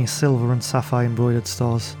 with tiny silver and sapphire embroidered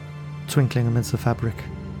stars twinkling amidst the fabric,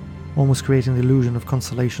 almost creating the illusion of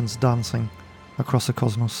constellations dancing across the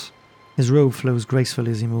cosmos. His robe flows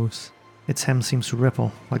gracefully as he moves. Its hem seems to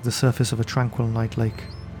ripple like the surface of a tranquil night lake.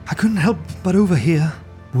 I couldn't help but overhear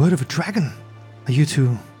word of a dragon. Are you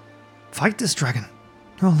to fight this dragon?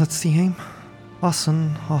 Well, that's the aim. Us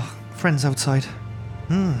and our friends outside.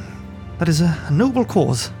 That is a noble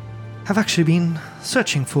cause. I've actually been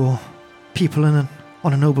searching for people on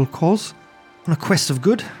a noble cause, on a quest of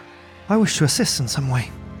good. I wish to assist in some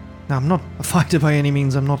way. Now, I'm not a fighter by any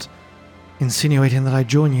means. I'm not insinuating that I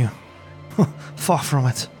join you. Far from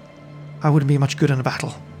it. I wouldn't be much good in a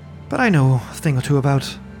battle. But I know a thing or two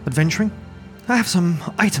about adventuring. I have some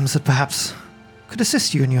items that perhaps could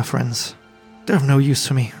assist you and your friends. They're of no use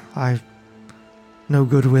to me. I'm no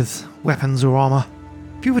good with weapons or armor.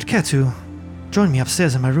 If you would care to join me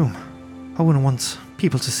upstairs in my room, I wouldn't want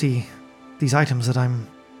people to see these items that I'm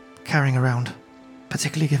carrying around,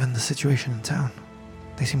 particularly given the situation in town.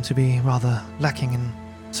 They seem to be rather lacking in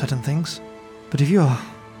certain things. But if you're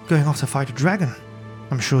going off to fight a dragon,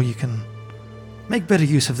 I'm sure you can make better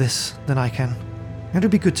use of this than I can. And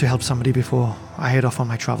it'd be good to help somebody before I head off on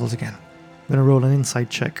my travels again. I'm gonna roll an insight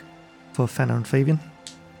check for Fenna and Fabian.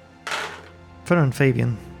 Fenna and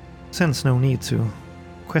Fabian sense no need to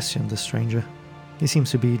question the stranger. He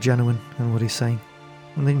seems to be genuine in what he's saying,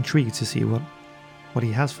 and they're intrigued to see what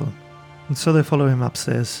he has for them. And so they follow him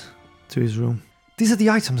upstairs to his room. These are the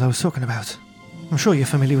items I was talking about. I'm sure you're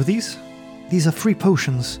familiar with these. These are free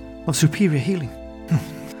potions of superior healing.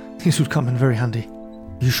 These would come in very handy.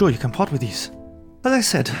 Are you sure you can part with these? As I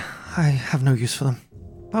said, I have no use for them.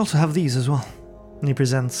 I also have these as well. And he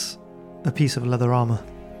presents a piece of leather armor,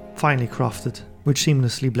 finely crafted, which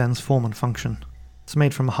seamlessly blends form and function. It's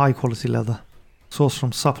made from high quality leather, sourced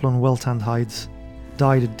from supple and well-tanned hides,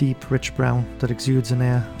 dyed a deep, rich brown that exudes an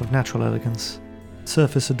air of natural elegance.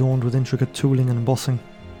 Surface adorned with intricate tooling and embossing,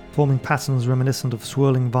 forming patterns reminiscent of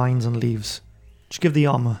swirling vines and leaves, which give the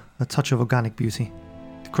armor a touch of organic beauty.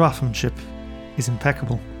 The craftsmanship is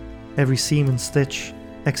impeccable, every seam and stitch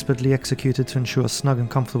expertly executed to ensure a snug and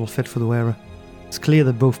comfortable fit for the wearer. It's clear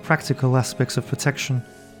that both practical aspects of protection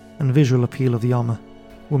and visual appeal of the armor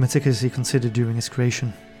were meticulously considered during its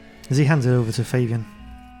creation. As he hands it over to Fabian,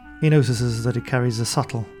 he notices that it carries a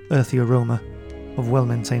subtle, earthy aroma of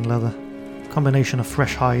well-maintained leather, a combination of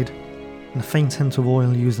fresh hide and a faint hint of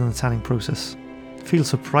oil used in the tanning process. It feels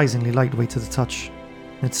surprisingly lightweight to the touch,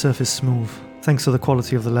 and its surface smooth, thanks to the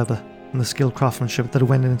quality of the leather and the skilled craftsmanship that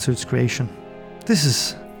went into its creation.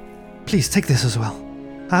 Please take this as well.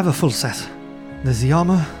 I have a full set. There's the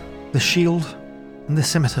armor, the shield, and the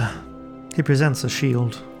scimitar. He presents a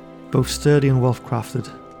shield, both sturdy and well crafted,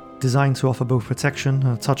 designed to offer both protection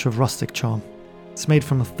and a touch of rustic charm. It's made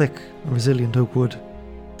from a thick and resilient oak wood,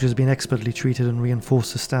 which has been expertly treated and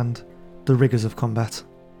reinforced to stand the rigors of combat.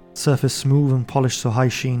 Surface smooth and polished to high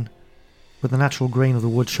sheen, with the natural grain of the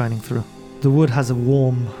wood shining through. The wood has a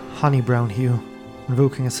warm, honey brown hue,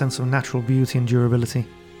 invoking a sense of natural beauty and durability,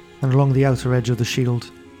 and along the outer edge of the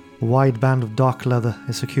shield, a wide band of dark leather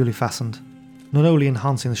is securely fastened, not only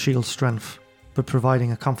enhancing the shield's strength, but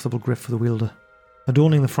providing a comfortable grip for the wielder.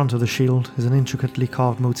 Adorning the front of the shield is an intricately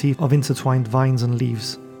carved motif of intertwined vines and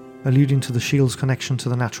leaves, alluding to the shield's connection to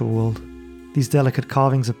the natural world. These delicate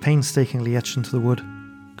carvings are painstakingly etched into the wood,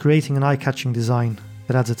 creating an eye-catching design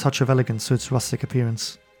that adds a touch of elegance to its rustic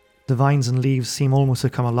appearance. The vines and leaves seem almost to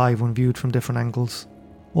come alive when viewed from different angles,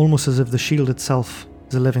 almost as if the shield itself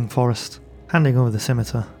is a living forest. Handing over the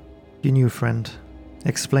scimitar, your new friend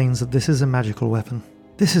explains that this is a magical weapon.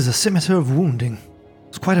 This is a scimitar of wounding.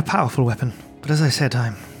 It's quite a powerful weapon, but as I said,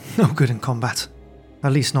 I'm no good in combat.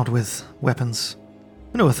 At least not with weapons.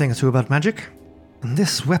 I know a thing or two about magic, and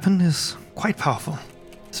this weapon is quite powerful.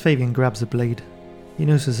 As Fabian grabs the blade, he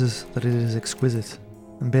notices that it is exquisite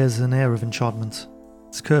and bears an air of enchantment.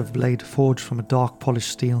 Its curved blade forged from a dark polished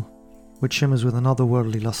steel, which shimmers with an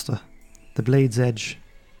otherworldly luster. The blade's edge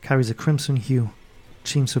carries a crimson hue,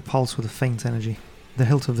 which seems to pulse with a faint energy. The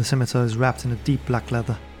hilt of the scimitar is wrapped in a deep black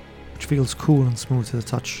leather, which feels cool and smooth to the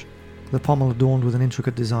touch. The pommel adorned with an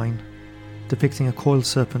intricate design, depicting a coiled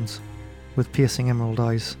serpent with piercing emerald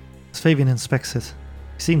eyes. As Fabian inspects it,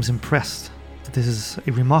 he seems impressed that this is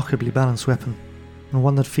a remarkably balanced weapon, and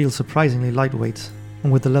one that feels surprisingly lightweight,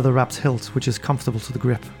 and with the leather-wrapped hilt which is comfortable to the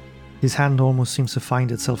grip. His hand almost seems to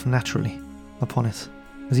find itself naturally upon it.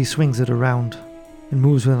 As he swings it around, it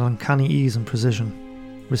moves with an uncanny ease and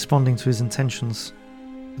precision, responding to his intentions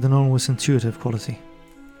with an almost intuitive quality.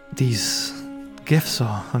 These gifts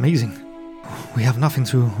are amazing. We have nothing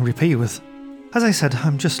to repay you with. As I said,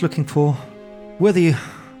 I'm just looking for worthy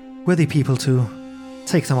people to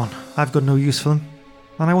take them on. I've got no use for them,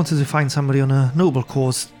 and I wanted to find somebody on a noble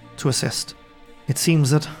cause to assist. It seems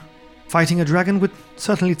that fighting a dragon would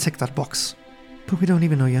certainly tick that box. But we don't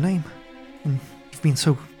even know your name, and you've been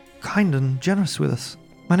so kind and generous with us.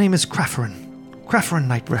 My name is Crafferin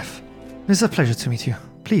Nightbreath. It is a pleasure to meet you.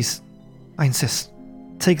 Please, I insist,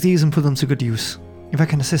 take these and put them to good use. If I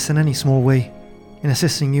can assist in any small way in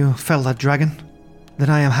assisting you fell that dragon, then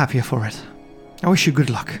I am happier for it. I wish you good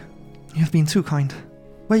luck. You have been too kind.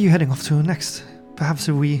 Where are you heading off to next? Perhaps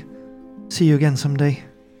if we see you again someday,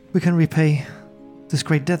 we can repay this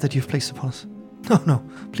great debt that you've placed upon us. No,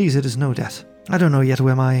 please, it is no debt. I don't know yet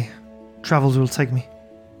where my travels will take me.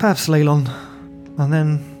 Perhaps Leylon, and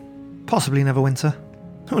then possibly Neverwinter.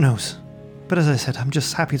 Who knows? But as I said, I'm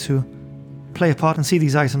just happy to play a part and see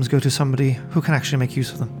these items go to somebody who can actually make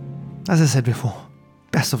use of them. As I said before,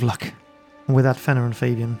 best of luck. And with that, Fenner and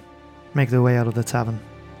Fabian make their way out of the tavern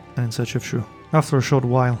and in search of Shrew. After a short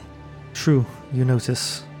while, Shrew, you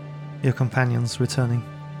notice your companions returning.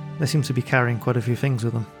 They seem to be carrying quite a few things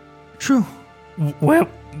with them. Shrew! Well,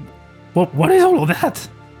 what is all of that?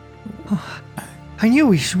 I knew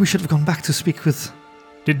we should have gone back to speak with...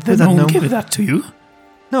 Did the gnome give that to you?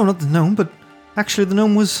 No, not the gnome, but actually the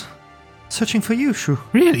gnome was searching for you, Shrew.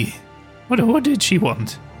 Really? What did she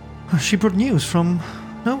want? She brought news from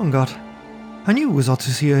Nomengard. I knew it was odd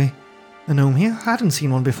to see a gnome here. I hadn't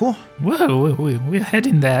seen one before. Well, we're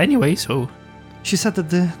heading there anyway, so... She said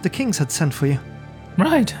that the kings had sent for you.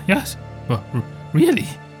 Right, yes. Well, really?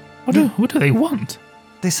 What do they want?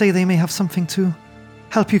 They say they may have something to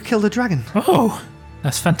help you kill the dragon. Oh,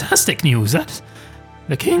 that's fantastic news.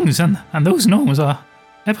 The kings and those gnomes are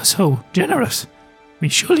ever so generous. We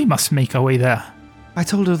surely must make our way there. I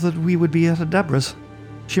told her that we would be at Adabra's.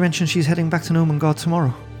 She mentioned she's heading back to Nomengard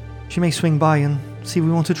tomorrow. She may swing by and see if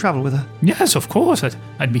we want to travel with her. Yes, of course.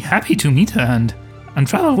 I'd be happy to meet her and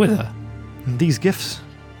travel with her. And these gifts,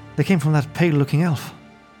 they came from that pale-looking elf.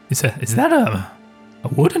 Is that a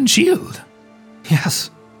wooden shield? Yes.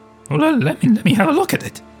 Well, let me have a look at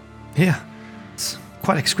it. Here. It's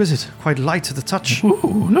quite exquisite, quite light to the touch.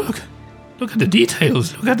 Ooh, look at the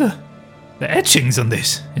details. Look at the etchings on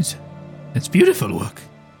this. It's beautiful work.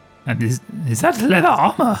 And is that leather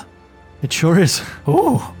armor? It sure is.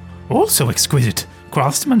 Oh, also exquisite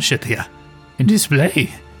craftsmanship here in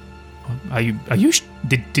display.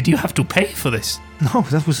 Did you have to pay for this? No,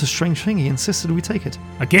 that was the strange thing. He insisted we take it.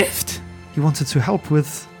 A gift? He wanted to help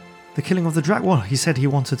with the killing of the dragon. Well, he said he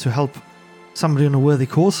wanted to help somebody in a worthy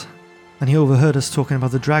cause, and he overheard us talking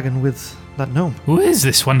about the dragon with that gnome. Who is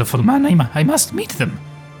this wonderful man? I must meet them.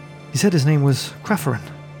 He said his name was Crafferin.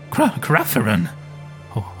 Crafferin?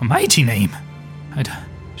 Oh, a mighty name.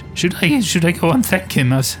 Should I go and thank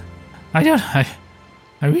him? As I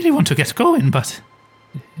really want to get going, but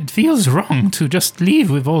it feels wrong to just leave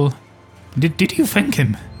with all. Did you thank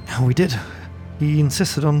him? We did. He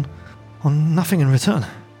insisted on nothing in return.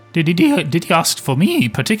 Did he ask for me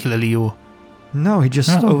particularly, or? No, he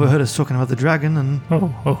just overheard us talking about the dragon, and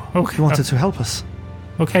okay. He wanted to help us.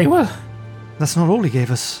 Okay, well, that's not all he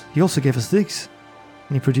gave us. He also gave us these,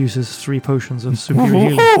 and he produces 3 potions of superior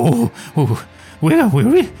healing.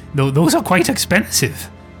 Those are quite expensive.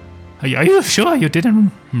 Are you sure you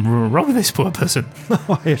didn't rob this poor person? No,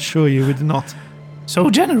 I assure you we did not. So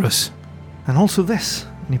generous. And also this,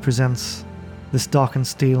 and he presents this darkened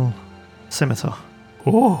steel scimitar.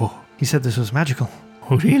 Oh. He said this was magical.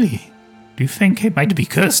 Oh, really? Do you think it might be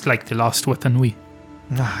cursed like the last weapon we...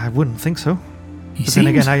 I wouldn't think so. Then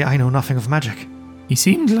again, I know nothing of magic. He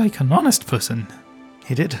seemed like an honest person.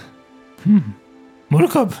 He did.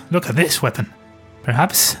 Murkob, look at this weapon.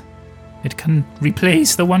 Perhaps it can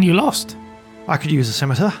replace the one you lost. I could use a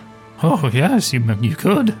scimitar. Oh, yes, you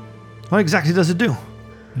could. What exactly does it do?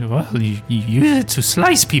 Well, you use it to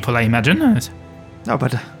slice people, I imagine. No,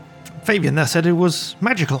 but Fabian there said it was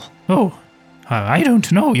magical. Oh, I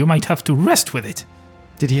don't know. You might have to rest with it.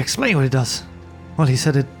 Did he explain what it does? Well, he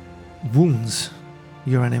said it wounds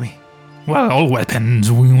your enemy. Well, all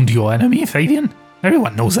weapons wound your enemy, Fabian.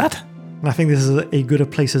 Everyone knows that. And I think this is a good a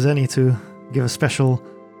place as any to give a special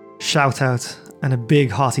shout out and a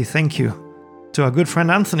big hearty thank you to our good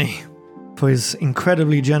friend Anthony for his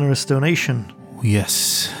incredibly generous donation.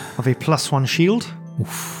 Yes. Of a +1 shield.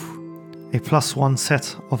 Oof. A +1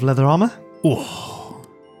 set of leather armor. Oh.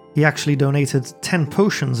 He actually donated 10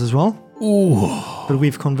 potions as well. Oh. But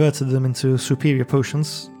we've converted them into superior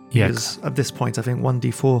potions. Yeah. Because at this point, I think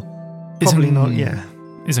 1d4 probably not. Yeah.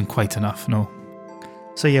 Isn't quite enough, no.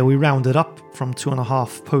 So yeah, we rounded up from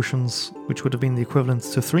 2.5 potions, which would have been the equivalent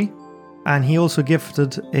to 3. And he also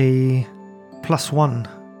gifted a +1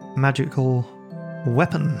 magical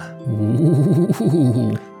weapon.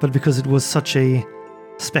 Ooh. But because it was such a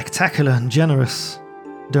spectacular and generous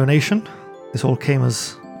donation, this all came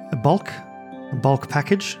as a bulk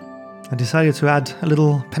package. I decided to add a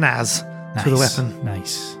little panache to the weapon.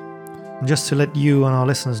 Nice. And just to let you and our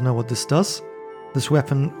listeners know what this does, this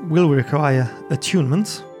weapon will require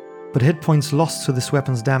attunement, but hit points lost to this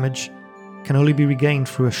weapon's damage can only be regained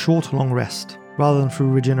through a short or long rest, rather than through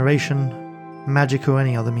regeneration, magic or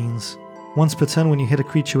any other means. Once per turn when you hit a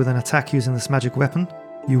creature with an attack using this magic weapon,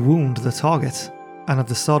 you wound the target, and at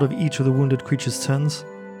the start of each of the wounded creature's turns,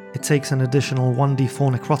 it takes an additional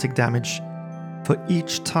 1d4 necrotic damage for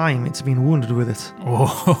each time it's been wounded with it.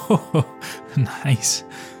 Oh, nice.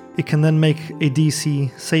 It can then make a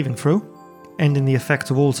DC saving throw, ending the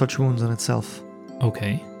effect of all such wounds on itself.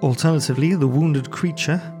 Okay. Alternatively, the wounded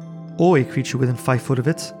creature, or a creature within 5 foot of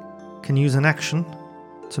it, can use an action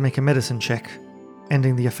to make a medicine check,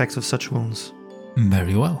 ending the effects of such wounds.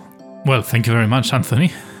 Very well. Well, thank you very much,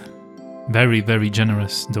 Anthony. Very, very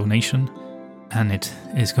generous donation, and it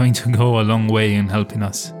is going to go a long way in helping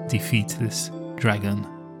us defeat this dragon.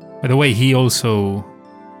 By the way, he also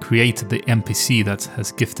created the NPC that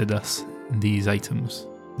has gifted us these items.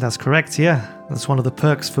 That's correct, yeah. That's one of the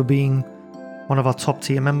perks for being one of our top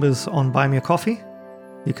tier members on Buy Me a Coffee.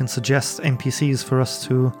 You can suggest NPCs for us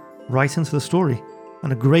to write into the story,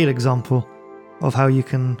 and a great example of how you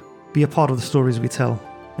can be a part of the stories we tell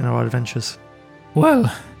in our adventures.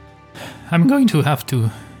 Well, I'm going to have to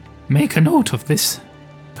make a note of this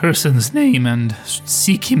person's name and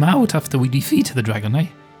seek him out after we defeat the dragon, eh?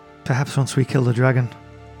 Perhaps once we kill the dragon,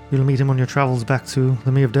 you'll meet him on your travels back to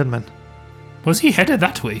the Mere of Dead Men. Was he headed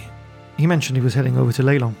that way? He mentioned he was heading over to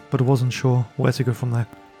Leylon, but wasn't sure where to go from there.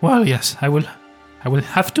 Well, yes, I will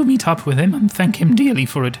have to meet up with him and thank him dearly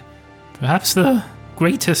for it. Perhaps the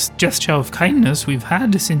greatest gesture of kindness we've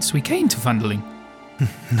had since we came to Fundeling.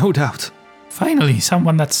 No doubt. Finally,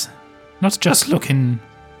 someone that's not just looking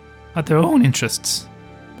at their own interests,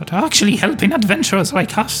 but are actually helping adventurers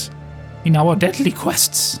like us in our deadly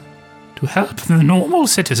quests to help the normal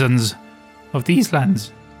citizens of these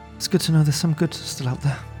lands. It's good to know there's some good still out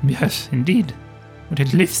there. Yes, indeed. But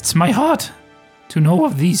it lifts my heart to know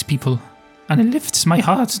of these people, and it lifts my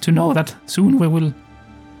heart to know that soon we will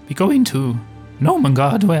be going to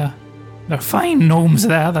Gnomengard, where there are fine gnomes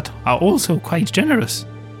there that are also quite generous.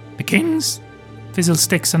 The kings,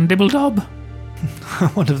 Fizzlesticks and Dibbledob.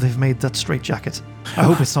 I wonder if they've made that straitjacket. I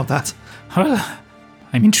hope it's not that. Well,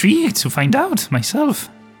 I'm intrigued to find out myself.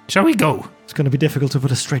 Shall we go? It's going to be difficult to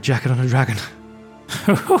put a straitjacket on a dragon.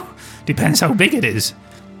 Depends how big it is.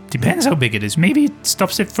 Maybe it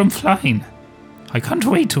stops it from flying. I can't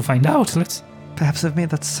wait to find out. Perhaps they've made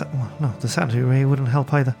that... no, the sanity ray wouldn't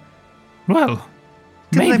help either. Well,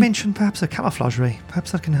 Didn't maybe. they mention perhaps a camouflage ray?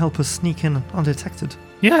 Perhaps that can help us sneak in undetected.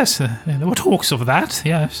 Yes, there were talks of that,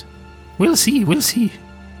 yes. We'll see.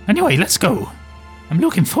 Anyway, let's go. I'm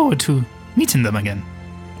looking forward to meeting them again.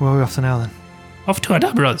 Where are we off to now then? Off to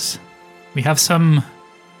Adabra's. We have some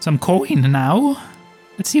coin now.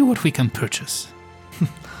 Let's see what we can purchase.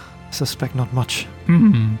 Suspect not much.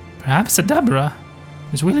 Perhaps Adabra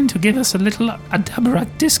is willing to give us a little Adabra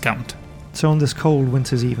discount. So on this cold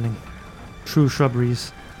winter's evening, Shrew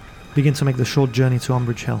shrubberies begin to make the short journey to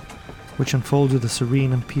Umbridge Hill, which unfolds with a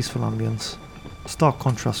serene and peaceful ambience. Stark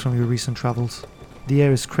contrast from your recent travels. The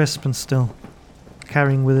air is crisp and still,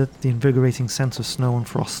 carrying with it the invigorating scent of snow and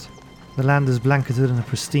frost. The land is blanketed in a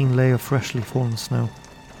pristine layer of freshly fallen snow,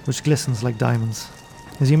 which glistens like diamonds.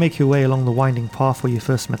 As you make your way along the winding path where you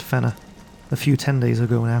first met Fenna, a few 10 days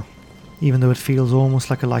ago now, even though it feels almost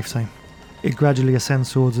like a lifetime, it gradually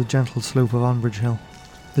ascends towards the gentle slope of Umbridge Hill.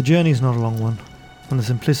 The journey is not a long one, and the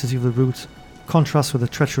simplicity of the route contrasts with the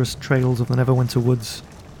treacherous trails of the Neverwinter woods,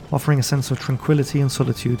 offering a sense of tranquility and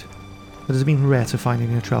solitude that has been rare to find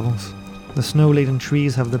in your travels. The snow-laden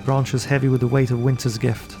trees have their branches heavy with the weight of winter's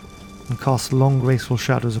gift, and cast long graceful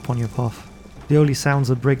shadows upon your path. The only sounds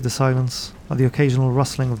that break the silence are the occasional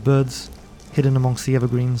rustling of birds hidden amongst the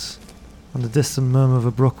evergreens, and the distant murmur of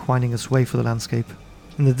a brook winding its way through the landscape.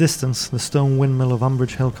 In the distance, the stone windmill of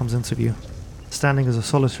Umbridge Hill comes into view, standing as a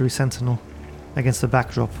solitary sentinel against the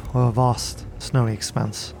backdrop of a vast, snowy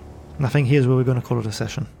expanse. And I think here's where we're going to call it a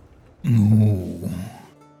session. Ooh.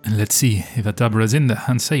 And let's see if Adabra's in there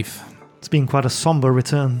and safe. It's been quite a somber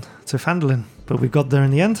return to Phandalin, but we got there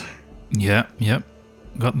in the end. Yep.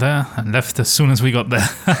 Got there and left as soon as we got there.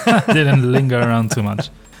 Didn't linger around too much.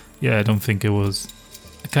 Yeah, I don't think it was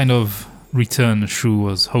a kind of return Shrew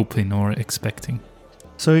was hoping or expecting.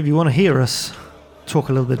 So if you want to hear us talk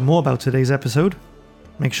a little bit more about today's episode,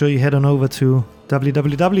 make sure you head on over to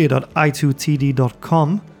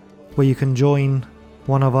www.i2td.com, where you can join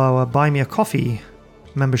one of our Buy Me a Coffee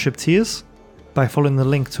membership tiers by following the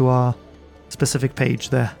link to our specific page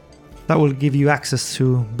there. That will give you access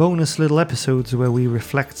to bonus little episodes where we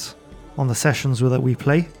reflect on the sessions that we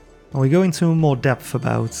play, and we go into more depth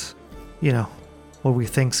about, what we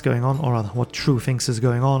think's going on, or rather, what Shrew thinks is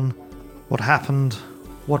going on, what happened,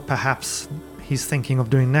 what perhaps he's thinking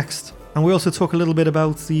of doing next. And we also talk a little bit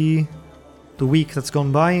about the week that's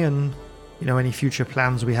gone by and, any future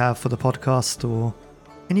plans we have for the podcast or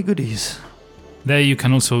any goodies. There you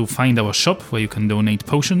can also find our shop where you can donate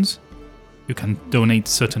potions. You can donate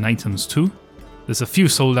certain items too. There's a few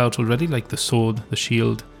sold out already, like the sword, the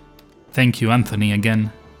shield. Thank you, Anthony,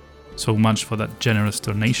 again so much for that generous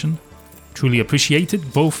donation. Truly appreciate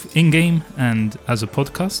it, both in-game and as a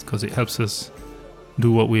podcast, because it helps us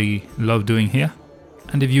do what we love doing here.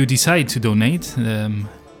 And if you decide to donate,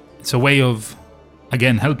 it's a way of,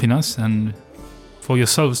 again, helping us and for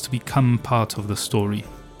yourselves to become part of the story.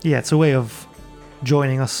 Yeah, it's a way of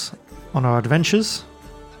joining us on our adventures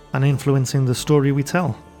and influencing the story we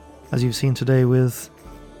tell, as you've seen today with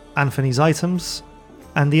Anthony's items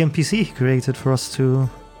and the NPC he created for us to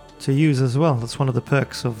use as well. That's one of the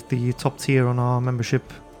perks of the top tier on our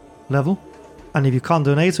membership level. And if you can't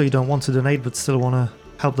donate or you don't want to donate but still want to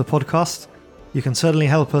help the podcast, you can certainly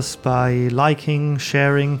help us by liking,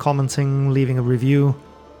 sharing, commenting, leaving a review,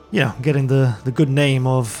 getting the good name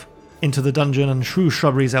of Into the Dungeon and Shrew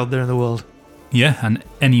Shrubberies out there in the world. Yeah, and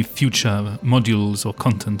any future modules or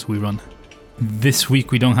content we run. This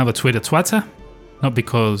week we don't have a Twitter twatter, not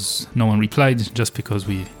because no one replied, just because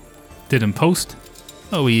we didn't post.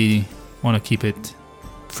 But we want to keep it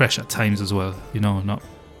fresh at times as well, not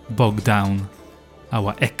bog down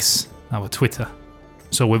our X, our Twitter.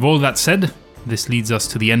 So with all that said, this leads us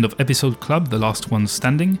to the end of Episode Club, the last one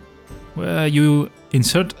standing, where you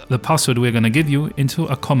insert the password we're going to give you into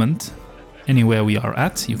a comment anywhere we are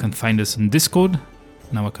at. You can find us on Discord,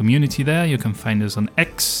 in our community there. You can find us on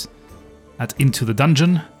X, at Into the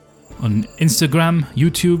Dungeon, on Instagram,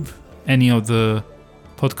 YouTube, any of the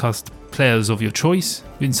podcast players of your choice.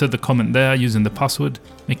 You insert the comment there using the password,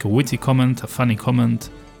 make a witty comment, a funny comment,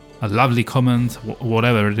 a lovely comment,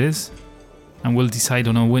 whatever it is, and we'll decide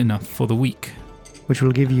on a winner for the week. Which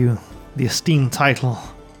will give you the esteemed title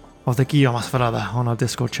of the Guillaume Asferrada on our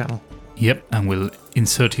Discord channel. Yep, and we'll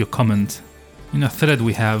insert your comment in a thread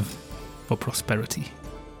we have for prosperity.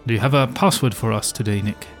 Do you have a password for us today,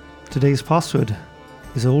 Nick? Today's password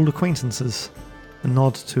is Old Acquaintances, a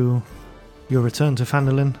nod to your return to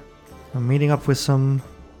Phandalin and meeting up with some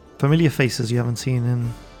familiar faces you haven't seen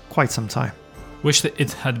in quite some time. Wish that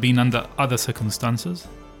it had been under other circumstances,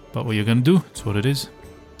 but what you're going to do, it's what it is.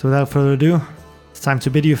 So without further ado, it's time to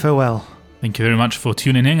bid you farewell. Thank you very much for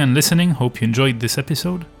tuning in and listening. Hope you enjoyed this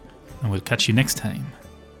episode, and we'll catch you next time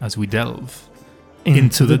as we delve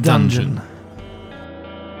into the dungeon.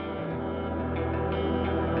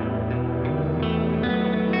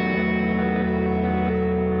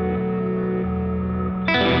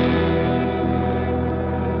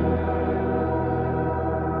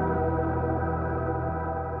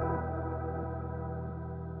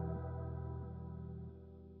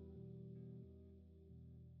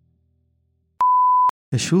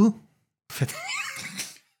 Shrew?